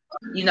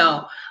 you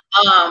know.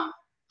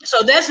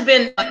 So that's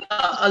been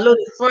a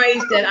little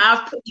phrase that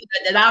I've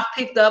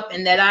picked up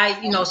and that I,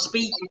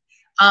 speak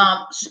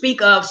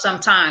speak of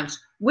sometimes.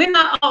 We're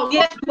not all,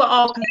 yes, we're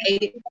all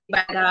created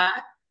by God,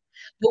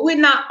 but we're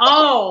not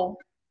all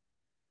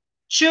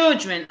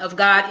children of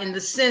God in the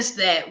sense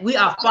that we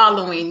are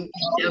following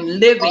and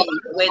living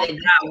the way that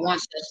God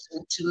wants us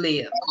to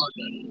live.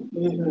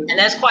 And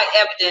that's quite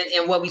evident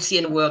in what we see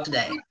in the world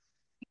today.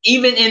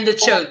 Even in the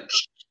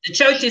church. The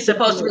church is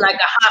supposed to be like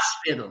a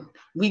hospital.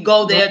 We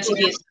go there to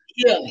get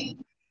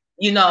healing.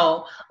 You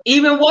know,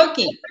 even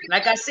working.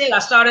 Like I said, I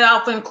started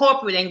off in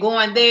corporate and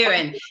going there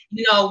and,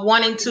 you know,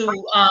 wanting to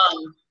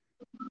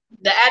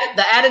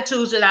the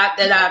attitudes that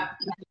I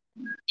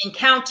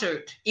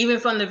encountered even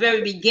from the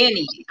very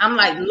beginning. I'm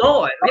like,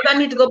 Lord, maybe I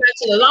need to go back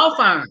to the law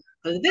firm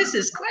because this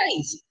is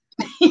crazy.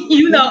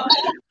 You know,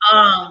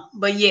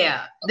 but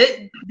yeah,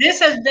 this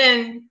has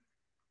been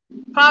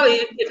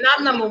probably, if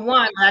not number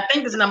one, I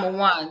think it's number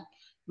one,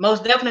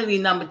 most definitely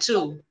number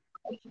two,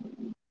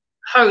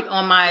 hurt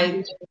on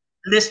my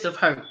list of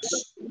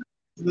hurts.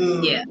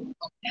 Yeah.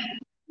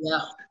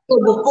 Yeah. So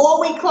before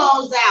we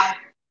close out,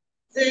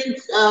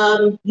 since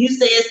you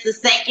say it's the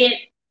second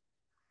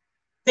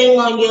thing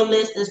on your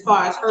list as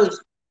far as hurts,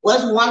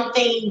 what's one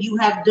thing you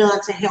have done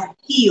to help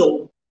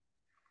heal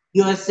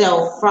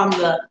yourself from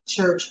the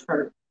church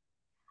hurt?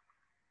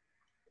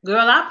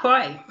 Girl, I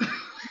pray.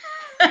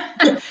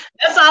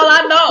 That's all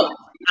I know.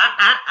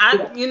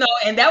 I you know,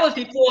 and that was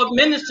before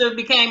minister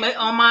became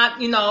on my,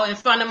 you know, in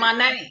front of my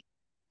name.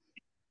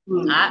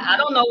 I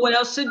don't know what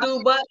else to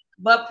do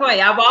but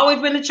pray. I've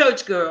always been a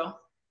church girl.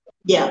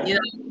 Yeah. You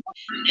know,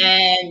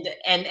 and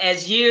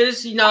as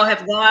years, you know,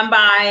 have gone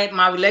by,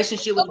 my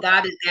relationship with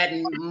God has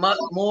gotten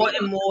more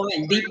and more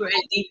and deeper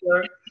and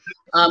deeper.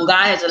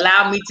 God has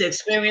allowed me to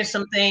experience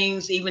some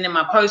things, even in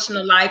my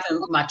personal life and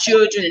my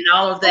children and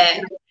all of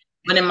that.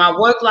 But in my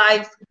work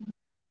life,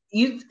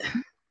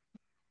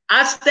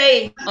 I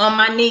stay on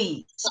my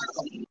knees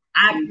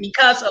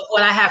because of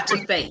what I have to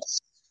face.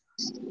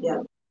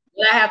 Yeah.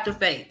 What I have to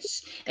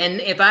face.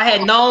 And if I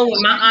had known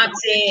when my aunt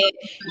said,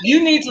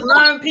 you need to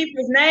learn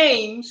people's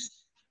names,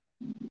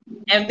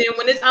 and then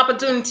when this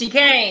opportunity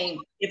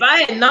came, if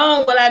I had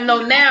known what I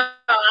know now,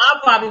 I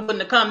probably wouldn't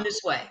have come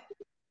this way.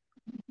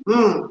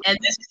 And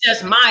this is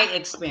just my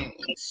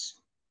experience.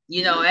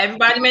 You know,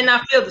 everybody may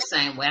not feel the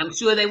same way. I'm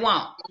sure they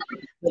won't.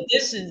 But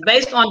this is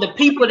based on the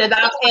people that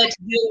I've had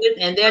to deal with,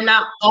 and they're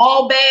not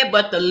all bad,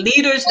 but the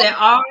leaders that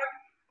I've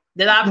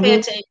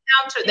had to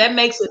encounter, that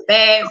makes it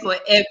bad for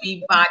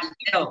everybody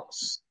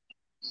else.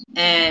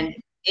 And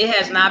it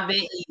has not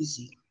been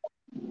easy.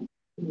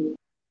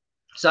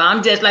 So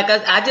I'm just like,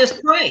 I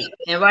just pray.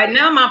 And right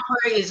now my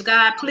prayer is,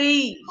 God,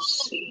 please,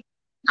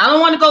 I don't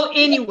want to go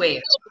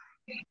anywhere.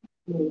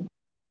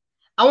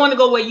 I want to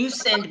go where you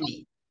send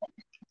me.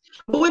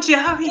 But would you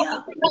hurry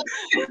up?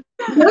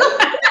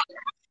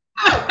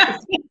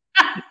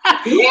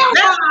 Yeah,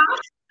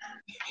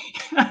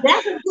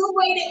 that's a good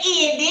way to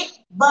end it.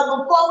 But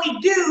before we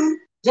do,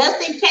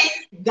 just in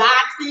case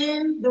God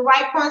sends the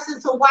right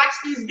person to watch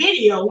this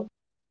video,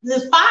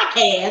 this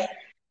podcast,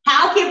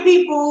 how can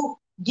people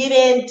get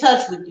in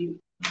touch with you?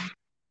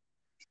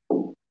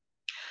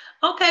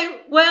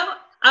 Okay, well,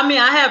 I mean,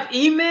 I have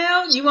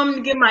email. You want me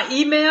to give my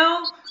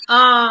email?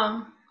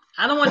 I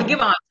don't want to give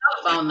out a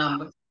telephone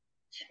number.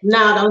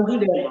 No, don't do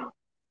that.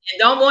 And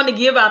don't want to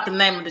give out the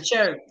name of the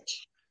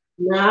church.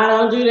 No, I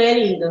don't do that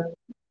either.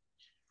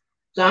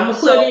 So I'm gonna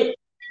put it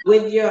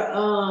with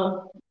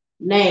your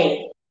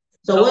name.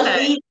 So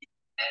okay.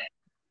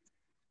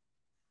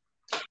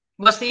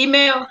 What's the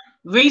email?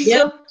 Reesa,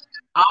 yep.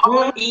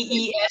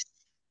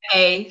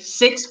 REESA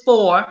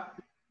 64.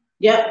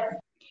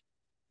 Yep.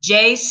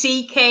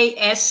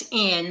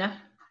 JCKSN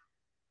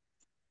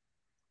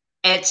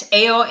at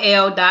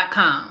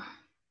AOL.com.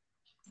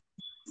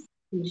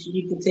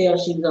 You can tell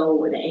she's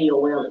old with an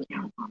AOL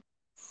account.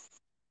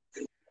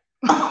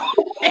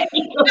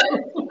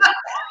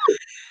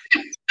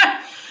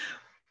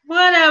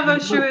 Whatever,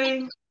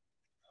 Sheree.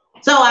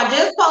 So I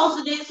just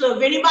posted it. So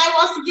if anybody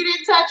wants to get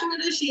in touch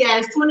with her, she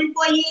has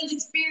 24 years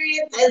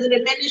experience as an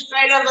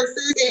administrative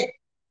assistant,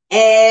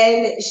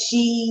 and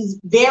she's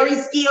very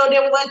skilled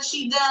in what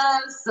she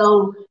does.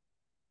 So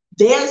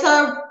there's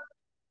her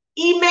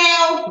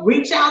email.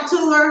 Reach out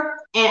to her.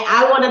 And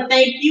I want to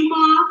thank you,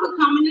 Mom, for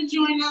coming to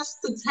join us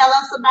to tell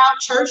us about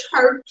church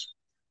hurt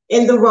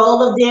in the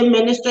role of the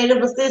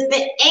administrative assistant.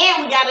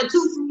 And we got a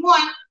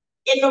 2-for-1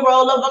 in the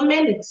role of a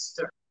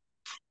minister.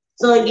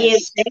 So again,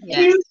 thank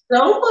you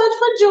so much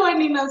for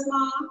joining us,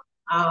 Mom.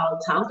 I'll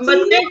talk to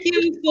you.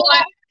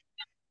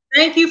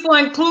 Thank you for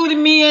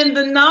including me in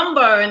the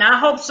number, and I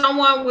hope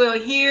someone will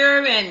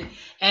hear and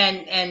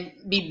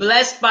be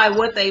blessed by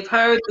what they've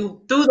heard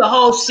through the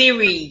whole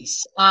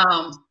series.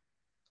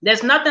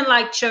 There's nothing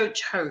like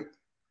church hurt,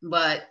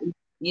 but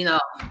you know,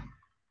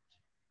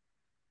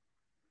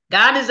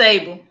 God is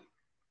able.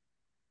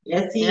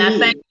 Yes, He is. And I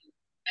thank you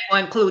for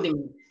including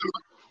me.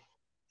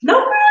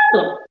 No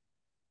problem.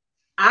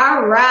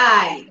 All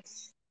right.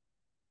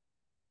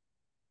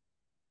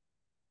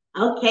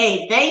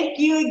 Okay, thank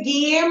you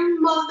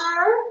again,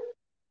 Mother.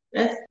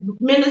 That's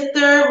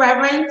Minister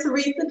Reverend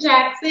Teresa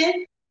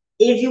Jackson.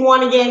 If you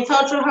want to get in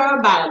touch with her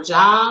about a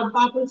job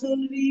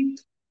opportunity,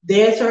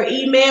 there's her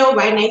email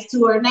right next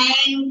to her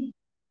name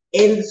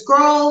in the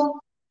scroll.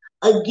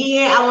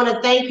 Again, I want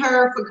to thank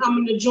her for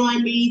coming to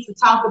join me to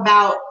talk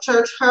about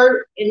church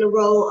hurt in the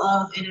role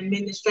of an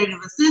administrative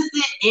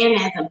assistant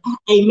and as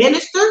a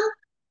minister.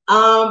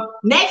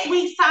 Next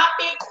week's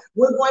topic,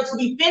 we're going to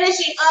be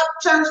finishing up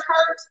church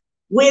hurt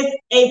with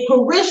a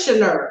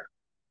parishioner.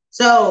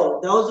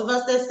 So those of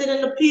us that sit in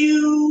the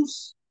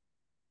pews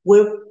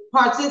with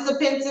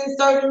participants in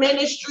certain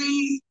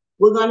ministries,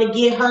 we're going to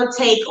get her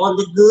take on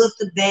the good,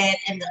 the bad,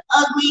 and the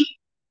ugly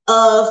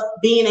of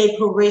being a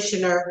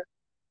parishioner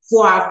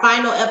for our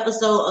final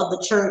episode of the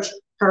Church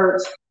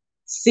Hurt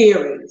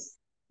series.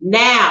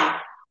 Now,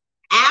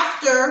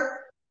 after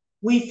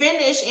we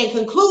finish and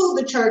conclude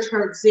the Church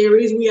Hurt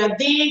series, we are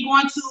then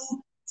going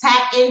to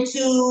tap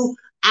into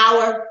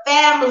our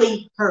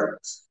family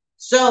hurt.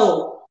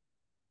 So,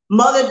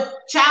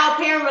 mother-child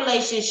parent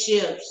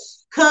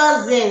relationships,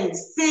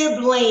 cousins,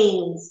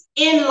 siblings,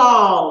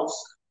 in-laws.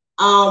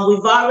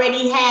 We've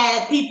already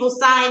had people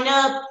sign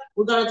up.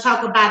 We're going to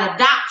talk about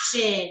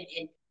adoption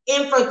and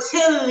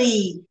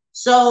infertility.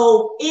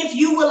 So if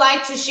you would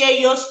like to share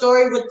your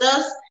story with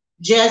us,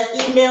 just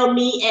email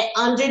me at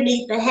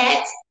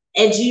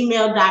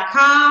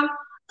underneaththehat@gmail.com.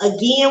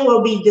 Again,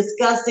 we'll be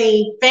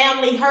discussing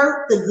family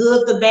hurt, the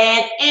good, the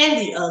bad, and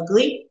the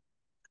ugly.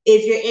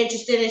 If you're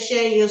interested in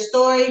sharing your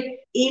story,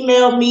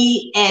 email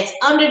me at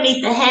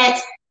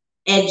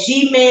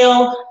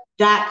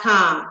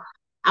underneaththehat@gmail.com.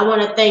 I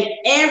want to thank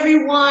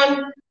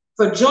everyone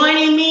for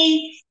joining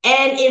me.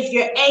 And if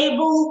you're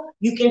able,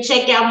 you can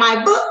check out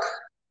my book,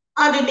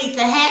 Underneath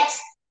the Hat,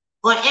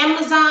 on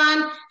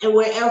Amazon and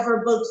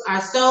wherever books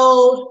are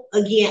sold.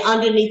 Again,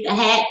 Underneath the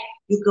Hat,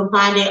 you can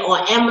find it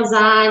on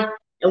Amazon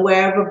and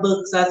wherever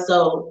books are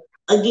sold.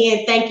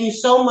 Again, thank you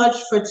so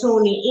much for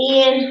tuning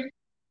in.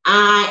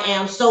 I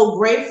am so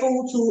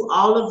grateful to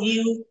all of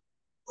you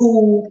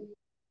who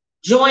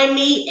join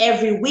me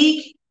every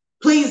week.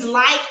 Please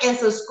like and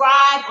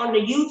subscribe on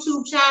the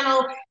YouTube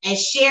channel and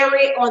share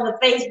it on the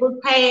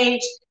Facebook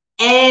page.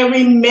 And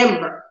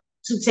remember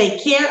to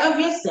take care of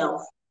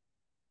yourself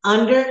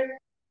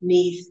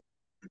underneath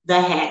the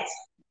hat.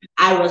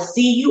 I will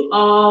see you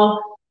all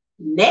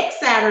next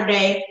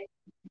Saturday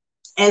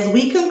as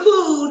we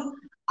conclude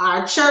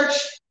our Church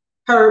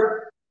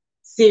Hurt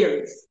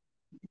series.